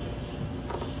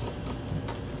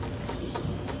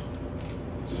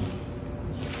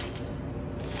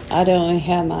 I don't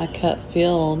have my cup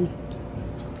filled,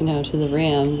 you know, to the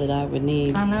rim that I would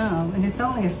need. I know, and it's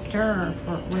only a stir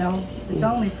for, well, it's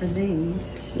only for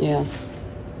these, Yeah,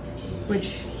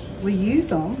 which we use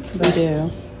them, we but do.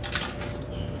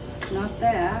 not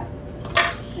that,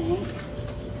 I think.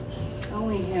 I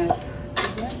only have,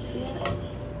 does that fit?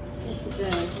 Yes, it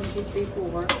does. 1, 2, 3,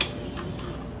 4.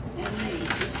 And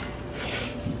these.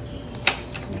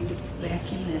 Let me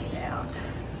vacuum this out.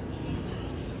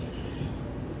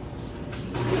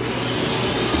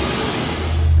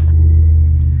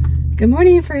 Good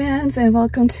morning, friends, and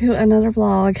welcome to another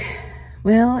vlog.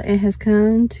 Well, it has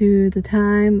come to the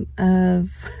time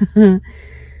of,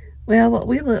 well, what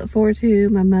we look forward to,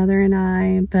 my mother and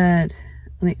I, but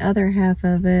on the other half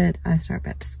of it, I start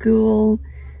back to school.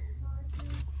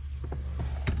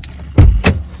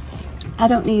 I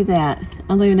don't need that.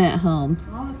 I'm leaving it at home.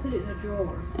 I want to put it in the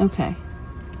drawer. Okay.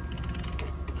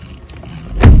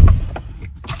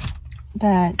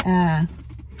 But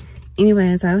anyway,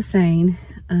 as I was saying,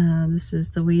 this is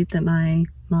the week that my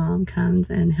mom comes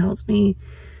and helps me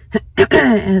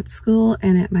at school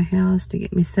and at my house to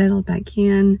get me settled back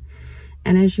in.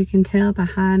 And as you can tell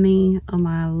behind me, oh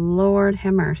my Lord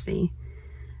have mercy,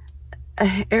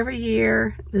 every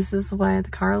year this is the way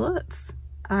the car looks.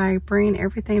 I bring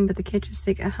everything but the kitchen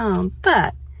sink at home,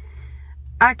 but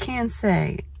I can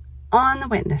say on the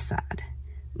witness side,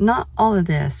 not all of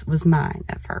this was mine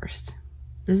at first.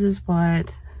 This is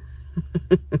what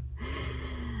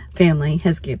family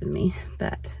has given me,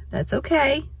 but that's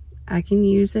okay. I can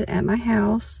use it at my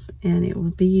house and it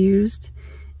will be used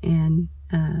and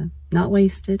not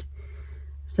wasted.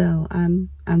 So I'm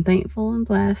thankful and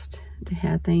blessed to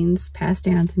have things passed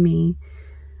down to me.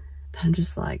 But I'm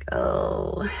just like,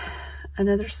 oh,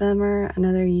 another summer,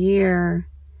 another year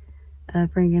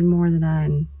of bringing more than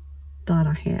I thought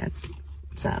I had.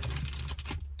 So,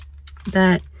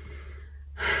 but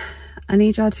I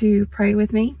need y'all to pray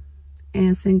with me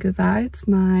and send good vibes.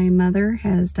 My mother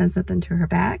has done something to her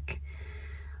back.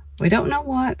 We don't know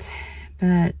what,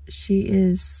 but she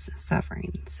is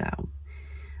suffering. So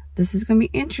this is going to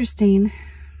be interesting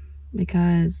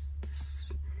because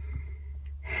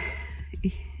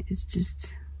it's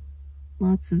just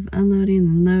lots of unloading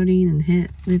and loading and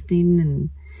lifting, and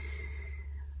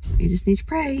we just need to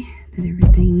pray that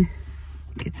everything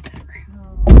gets better.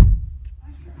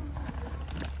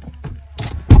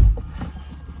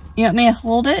 You want me to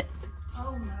hold it?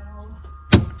 Oh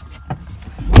no.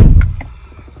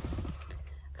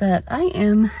 But I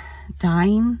am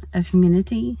dying of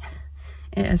humidity.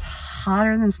 It is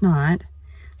hotter than snot.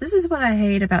 This is what I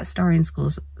hate about starting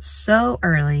schools so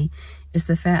early, is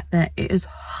the fact that it is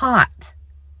hot.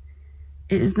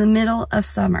 It is the middle of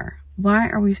summer. Why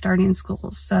are we starting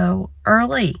school so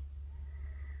early?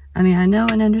 I mean, I know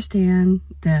and understand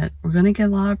that we're going to get a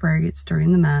lot of breaks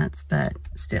during the months, but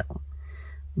still,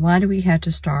 why do we have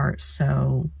to start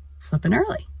so flipping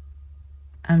early?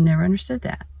 I've never understood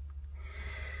that.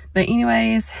 But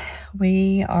anyways,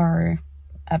 we are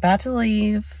about to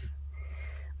leave.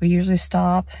 We usually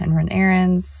stop and run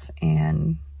errands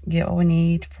and get what we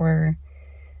need for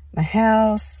my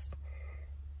house.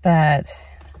 But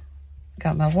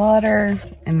got my water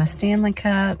and my Stanley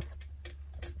cup.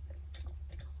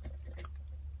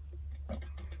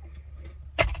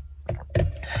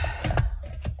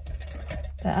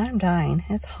 But I'm dying.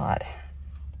 It's hot.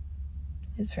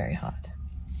 It's very hot.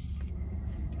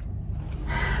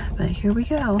 But here we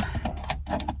go.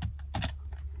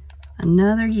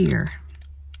 Another year.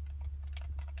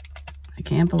 I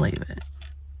can't believe it.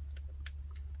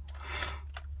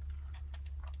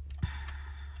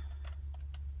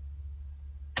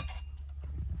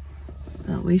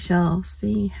 But we shall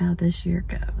see how this year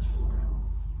goes.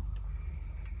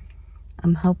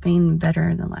 I'm hoping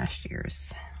better than last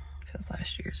year's, because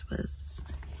last year's was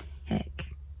heck.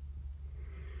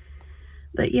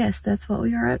 But yes, that's what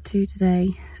we are up to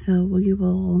today. So we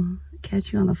will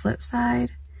catch you on the flip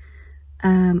side.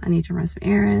 I need to run some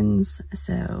errands,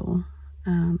 so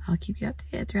I'll keep you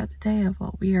updated throughout the day of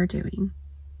what we are doing.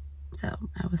 So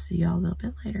I will see y'all a little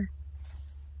bit later.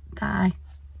 Bye.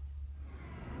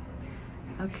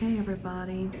 Okay,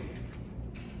 everybody.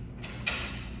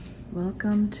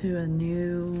 Welcome to a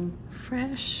new,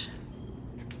 fresh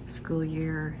school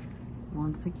year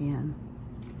once again.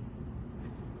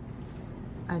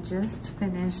 I just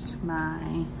finished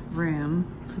my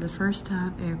room for the first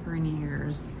time ever in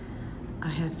years. I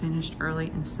have finished early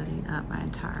in setting up my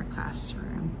entire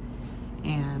classroom,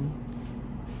 and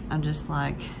I'm just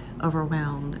like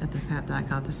overwhelmed at the fact that I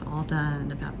got this all done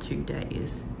in about 2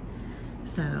 days.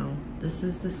 So this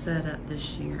is the setup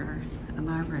this year of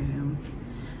my room.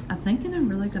 I'm thinking I'm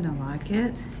really gonna like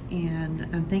it, and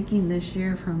I'm thinking this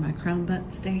year for my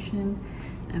Chromebook station,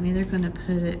 I'm either gonna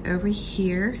put it over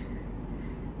here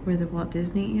where the Walt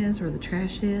Disney is, where the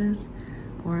trash is,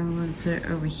 or I'm gonna put it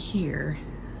over here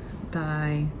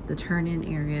by the turn-in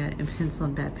area and pencil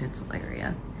and bad pencil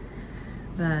area.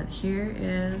 But here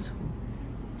is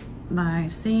my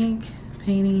sink,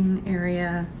 painting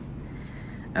area.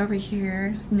 Over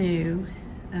here is new.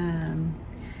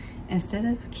 Instead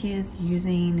of kids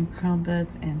using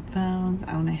Chromebooks and phones,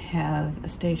 I want to have a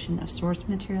station of source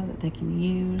material that they can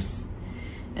use.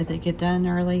 If they get done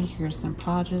early, here's some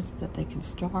projects that they can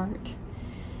start.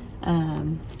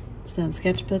 Some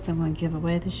sketchbooks I'm going to give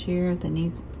away this year if they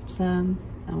need some.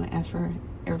 I'm going to ask for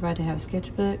everybody to have a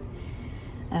sketchbook.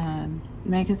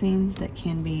 Magazines that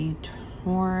can be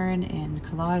torn and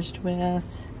collaged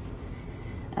with.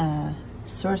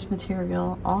 Source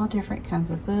material, all different kinds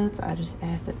of books. I just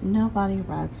ask that nobody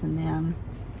writes in them.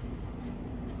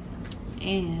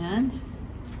 And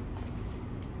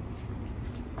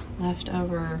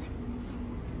leftover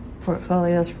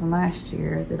portfolios from last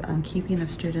year that I'm keeping of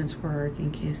students' work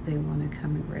in case they want to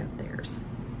come and grab theirs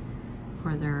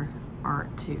for their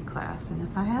Art 2 class. And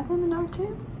if I have them in Art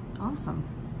 2, awesome.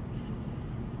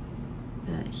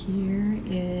 But here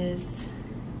is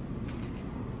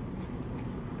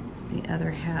the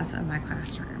other half of my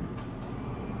classroom.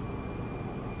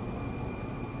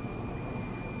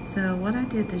 So what I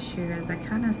did this year is I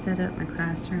kind of set up my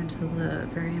classroom to look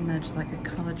very much like a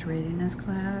college readiness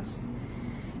class.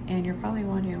 And you're probably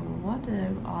wondering, well, what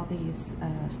do all these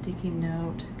sticky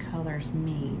note colors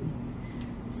mean?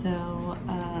 So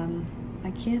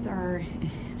my kids are,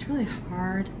 it's really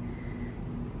hard.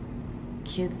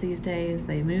 Kids these days,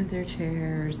 they move their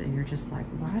chairs and you're just like,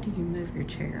 why do you move your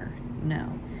chair? No.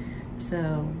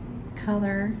 So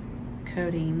color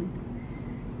coding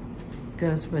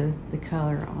goes with the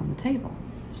color on the table.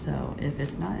 So if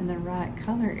it's not in the right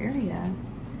color area,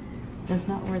 that's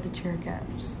not where the chair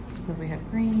goes. So we have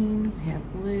green, we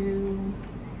have blue,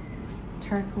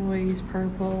 turquoise,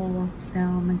 purple,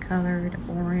 salmon colored,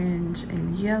 orange,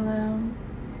 and yellow,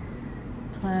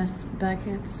 plus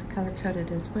buckets color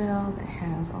coded as well that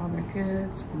has all their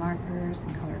goods, markers,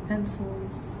 and colored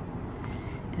pencils.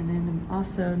 And then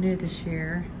also new this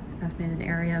year, I've made an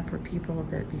area for people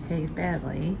that behave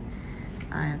badly.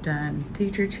 I have done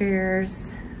teacher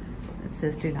chairs. It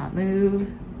says do not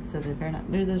move, so they better not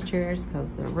move those chairs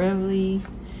because they're rolly.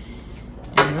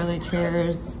 And rolly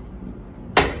chairs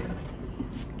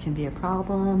can be a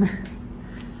problem,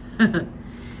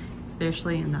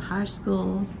 especially in the high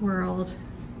school world.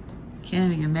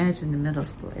 Can't even imagine the middle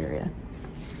school area.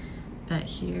 But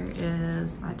here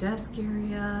is my desk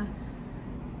area.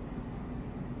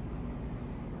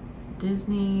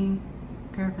 Disney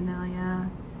paraphernalia,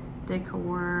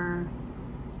 decor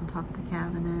on top of the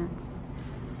cabinets.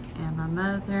 And my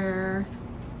mother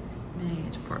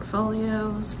made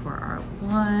portfolios for Art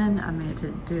 1. I made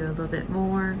to do a little bit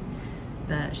more,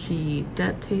 but she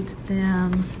duct taped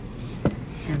them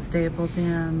and stapled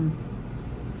them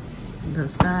on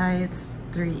both sides,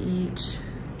 3 each,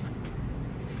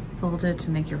 folded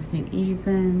to make everything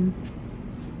even.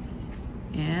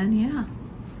 And yeah,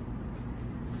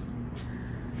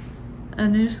 a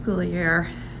new school year.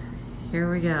 Here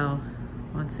we go,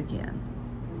 once again.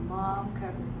 Mom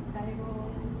covered the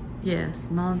table.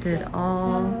 Yes, Mom did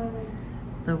all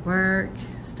the work,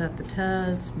 stuffed the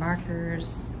tubs,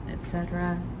 markers,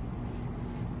 etc.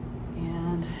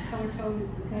 And Color coded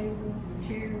the tables, the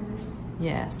chairs.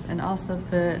 yes, and also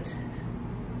put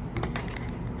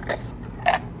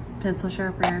pencil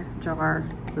sharpener jar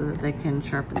so that they can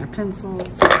sharpen their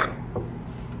pencils.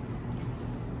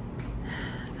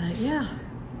 But yeah,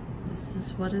 this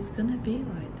is what it's gonna be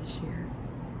like this year.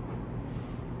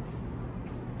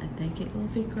 I think it will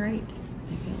be great.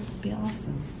 I think it will be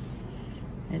awesome.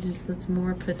 It just looks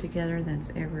more put together than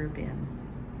it's ever been,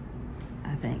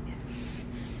 I think.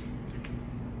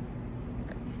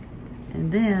 And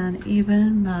then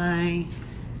even my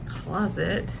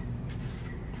closet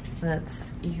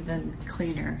looks even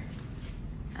cleaner,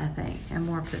 I think, and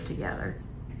more put together.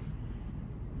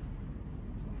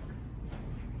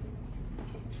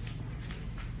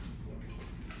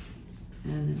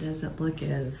 And it doesn't look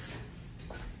as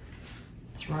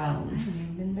thrown. I haven't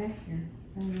even been back here.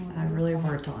 I really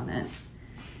worked on it.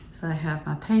 So I have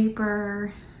my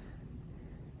paper,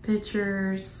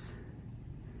 pictures,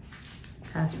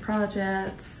 past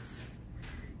projects,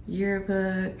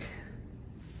 yearbook,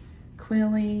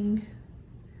 quilling,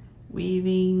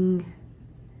 weaving,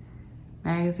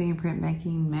 magazine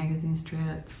printmaking, magazine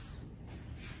strips,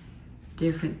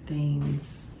 different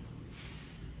things,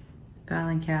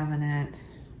 filing cabinet.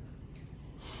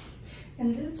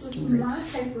 And this was storage. my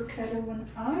paper cutter when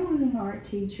I was an art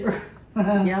teacher.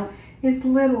 Yep. It's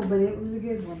little, but it was a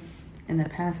good one. And a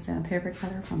passed down paper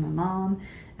cutter from my mom,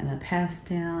 and a passed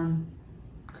down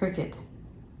Cricut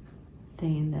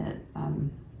thing that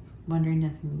I'm wondering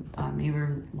if I'm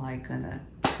even like gonna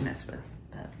mess with.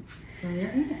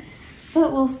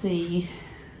 But we'll see.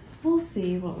 We'll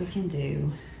see what we can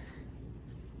do.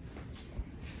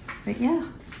 But yeah.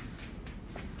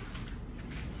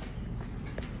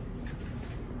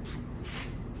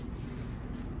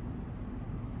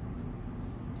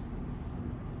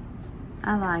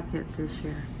 I like it this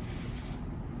year.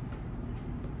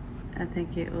 I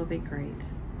think it will be great.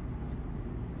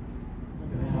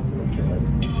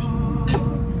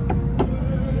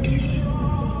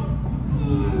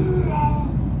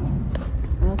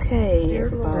 Okay,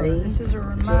 everybody. This is a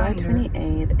reminder. July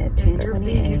 28th at Your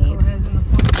vehicle 10:28. has an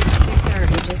appointment at 2:30.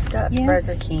 We just got Yes.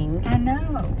 Burger King. I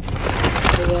know.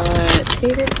 We got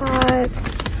tater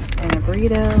tots and a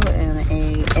burrito and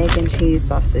a egg and cheese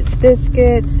sausage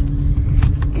biscuit.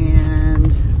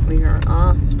 And we are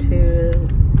off to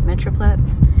Metroplex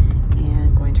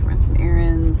and going to run some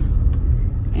errands.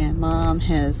 And Mom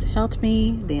has helped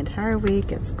me the entire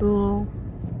week at school.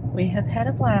 We have had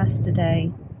a blast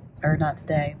today. Or not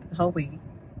today, but the whole week.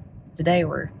 Today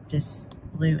we're just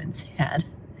blue and sad.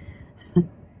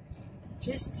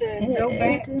 Just to go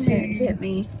back it to... didn't hit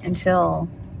me until...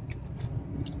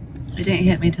 It didn't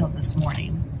hit me until this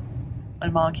morning.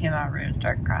 When Mom came out of the room and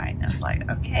started crying. I was like,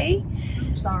 okay.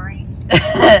 I'm sorry.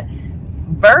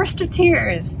 Burst of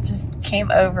tears just came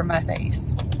over my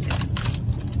face.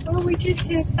 Well, we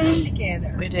just have fun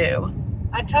together. We do.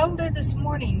 I told her this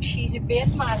morning she's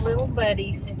been my little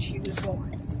buddy since she was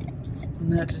born.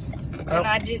 And that just And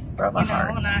I just, broke my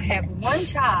heart. and I have one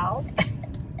child,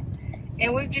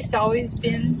 and we've just always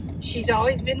been, she's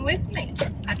always been with me.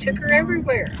 I took her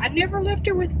everywhere. I never left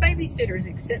her with babysitters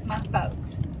except my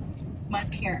folks, my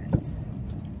parents.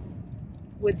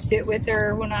 Would sit with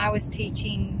her when I was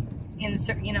teaching,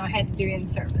 I had to do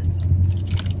in-service.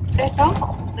 That's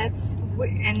all.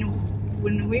 And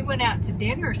when we went out to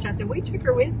dinner or something, we took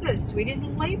her with us. We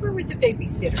didn't leave her with a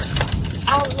babysitter.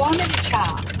 I wanted a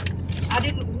child. I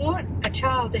didn't want a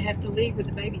child to have to leave with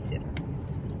a babysitter.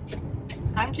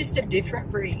 I'm just a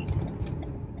different breed.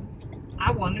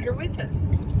 I wanted her with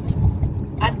us.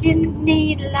 I didn't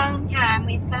need a long time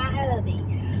with my hubby.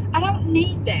 I don't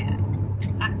need that.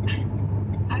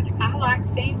 I like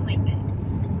family things.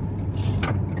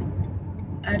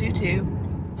 I do too.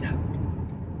 So,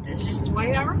 that's just the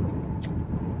way I roll.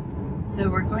 So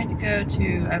we're going to go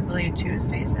to, I believe, 2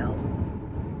 estate sales.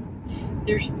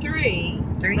 There's 3,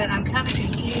 but I'm kind of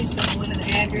confused on one of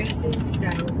the addresses, so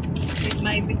it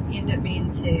may end up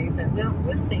being 2, but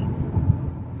we'll see.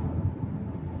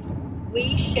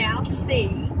 We shall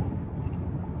see.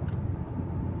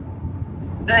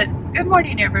 But good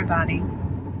morning, everybody.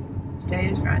 Today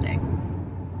is Friday.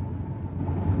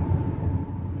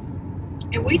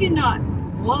 And we did not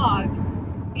vlog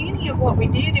any of what we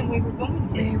did, and we were going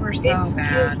to. We were so it's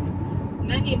bad. Just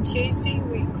Monday and Tuesday,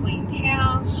 we cleaned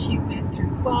house. She went through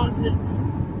closets,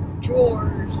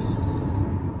 drawers.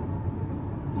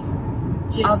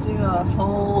 I'll do a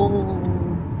whole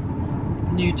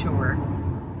new tour.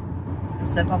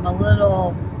 Except I'm a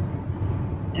little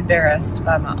embarrassed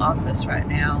by my office right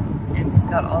now. It's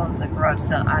got all of the garage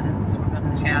sale items we're going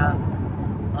to have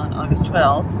on August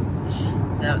 12th.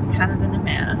 So it's kind of in a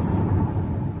mess.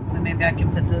 So maybe I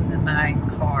can put those in my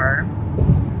car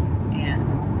and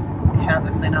have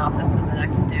a clean office, and then I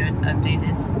can do an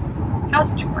updated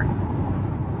house tour.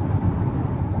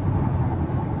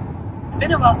 It's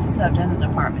been a while since I've done an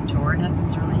apartment tour.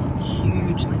 Nothing's really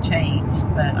hugely changed,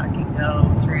 but I can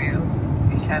go through,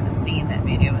 if you haven't seen that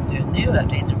video, and do a new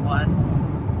updated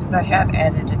one, because I have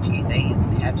added a few things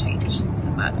and have changed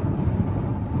some items.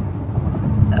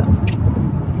 So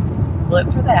look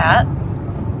for that.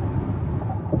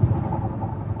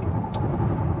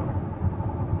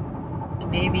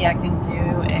 Maybe I can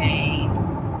do a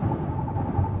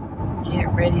get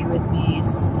ready with me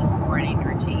school morning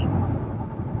routine.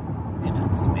 Who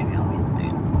knows? Maybe I'll be in the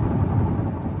mood.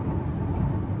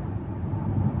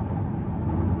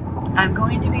 I'm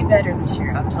going to be better this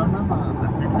year. I've told my mom.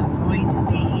 I said I'm going to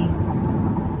be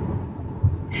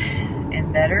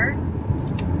in better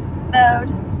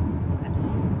mode. I'm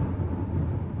just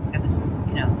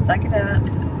gonna, suck it up.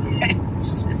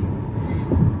 Just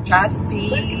try to be.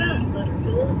 Suck it up, buttercup.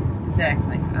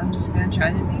 Exactly. I'm just going to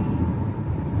try to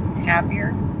be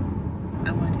happier.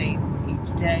 I want to take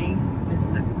each day with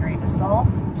a grain of salt.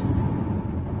 Just,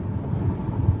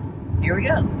 here we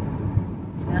go.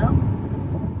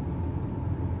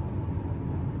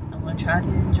 I'm going to try to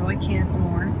enjoy kids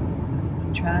more. I'm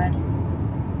going to try to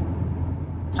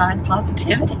find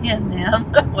positivity in them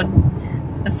when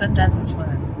sometimes it's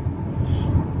fun.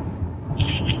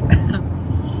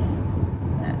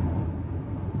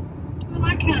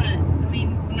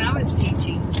 When I was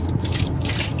teaching,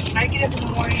 I get up in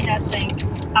the morning and I think,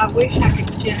 I wish I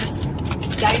could just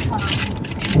stay home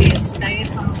and be a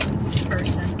stay-at-home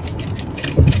person.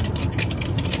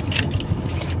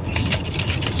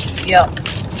 Yep.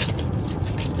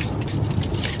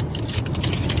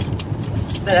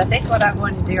 But I think what I'm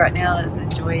going to do right now is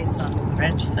enjoy some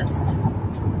breakfast.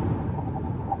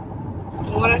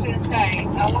 What I was going to say,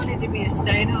 I wanted to be a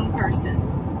stay-at-home person.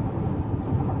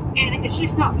 And it's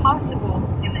just not possible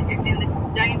in the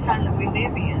day and time that we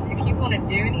live in. If you want to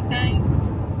do anything,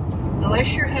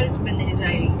 unless your husband is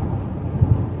a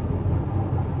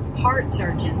heart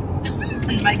surgeon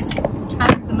and makes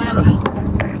tons of money.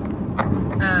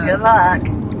 Good luck.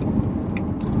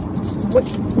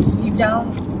 you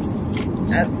don't,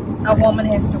 a woman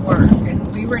has to work.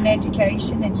 And we were in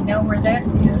education, and you know where that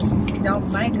is. You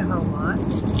don't make a whole lot.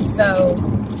 So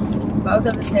both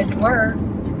of us had to work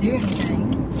to do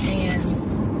anything.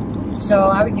 And so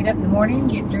I would get up in the morning,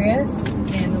 get dressed,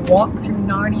 and walk through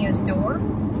Narnia's door.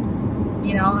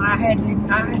 You know, I had to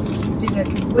do the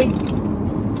complete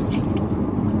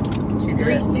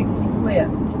 360 flip.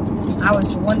 I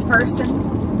was one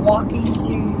person walking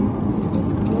to the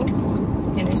school,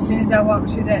 and as soon as I walked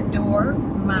through that door,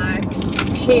 my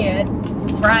head,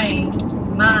 brain,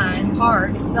 mind,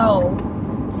 heart, soul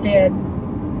said,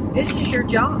 this is your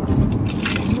job.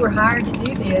 You were hired to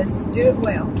do this. Do it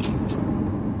well.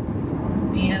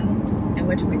 And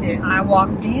which we did. I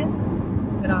walked in,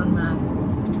 put on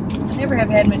I never have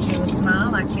had much of a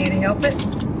smile. I can't help it.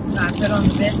 I put on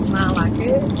the best smile I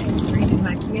could and greeted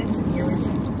my kids, and here we go.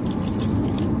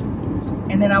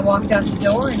 And then I walked out the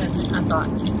door, and I thought,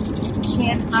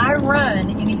 can I run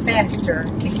any faster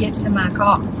to get to my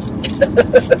car?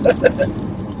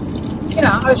 You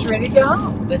know, I was ready to go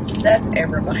home. That's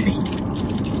everybody.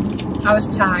 I was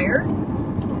tired.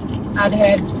 I'd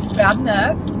had about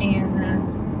enough,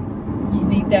 and you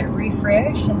need that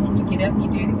refresh, and then you get up and you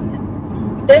do it again.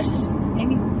 But that's just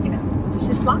it's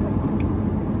just life.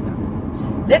 So,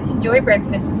 let's enjoy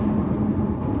breakfast.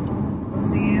 We'll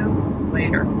see you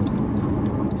later.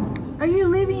 Are you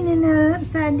living in an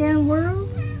upside down world?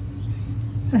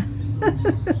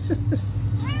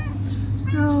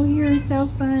 Oh, you're so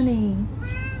funny.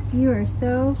 You are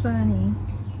so funny.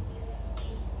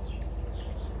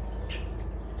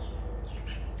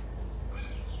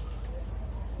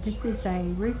 This is a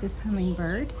rufous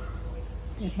hummingbird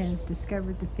that has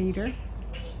discovered the feeder.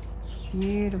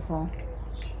 Beautiful.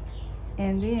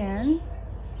 And then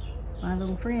my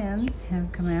little friends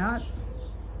have come out,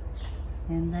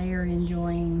 and they are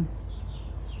enjoying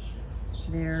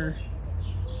their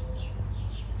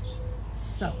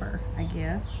supper, I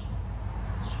guess.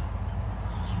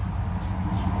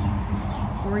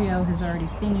 Oreo has already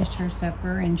finished her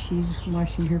supper, and she's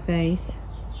washing her face,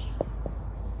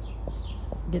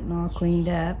 getting all cleaned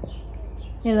up.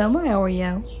 Hello, my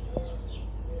Oreo.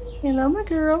 Hello, my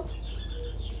girl.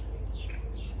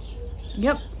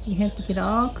 Yep, you have to get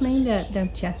all cleaned up,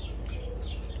 don't ya?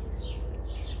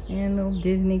 And little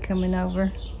Disney coming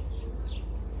over.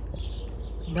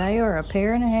 They are a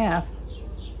pair and a half.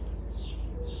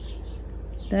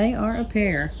 They are a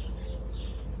pair.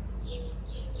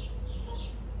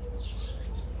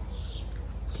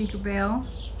 Tinkerbell,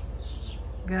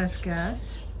 Gus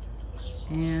Gus,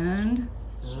 and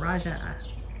Raja.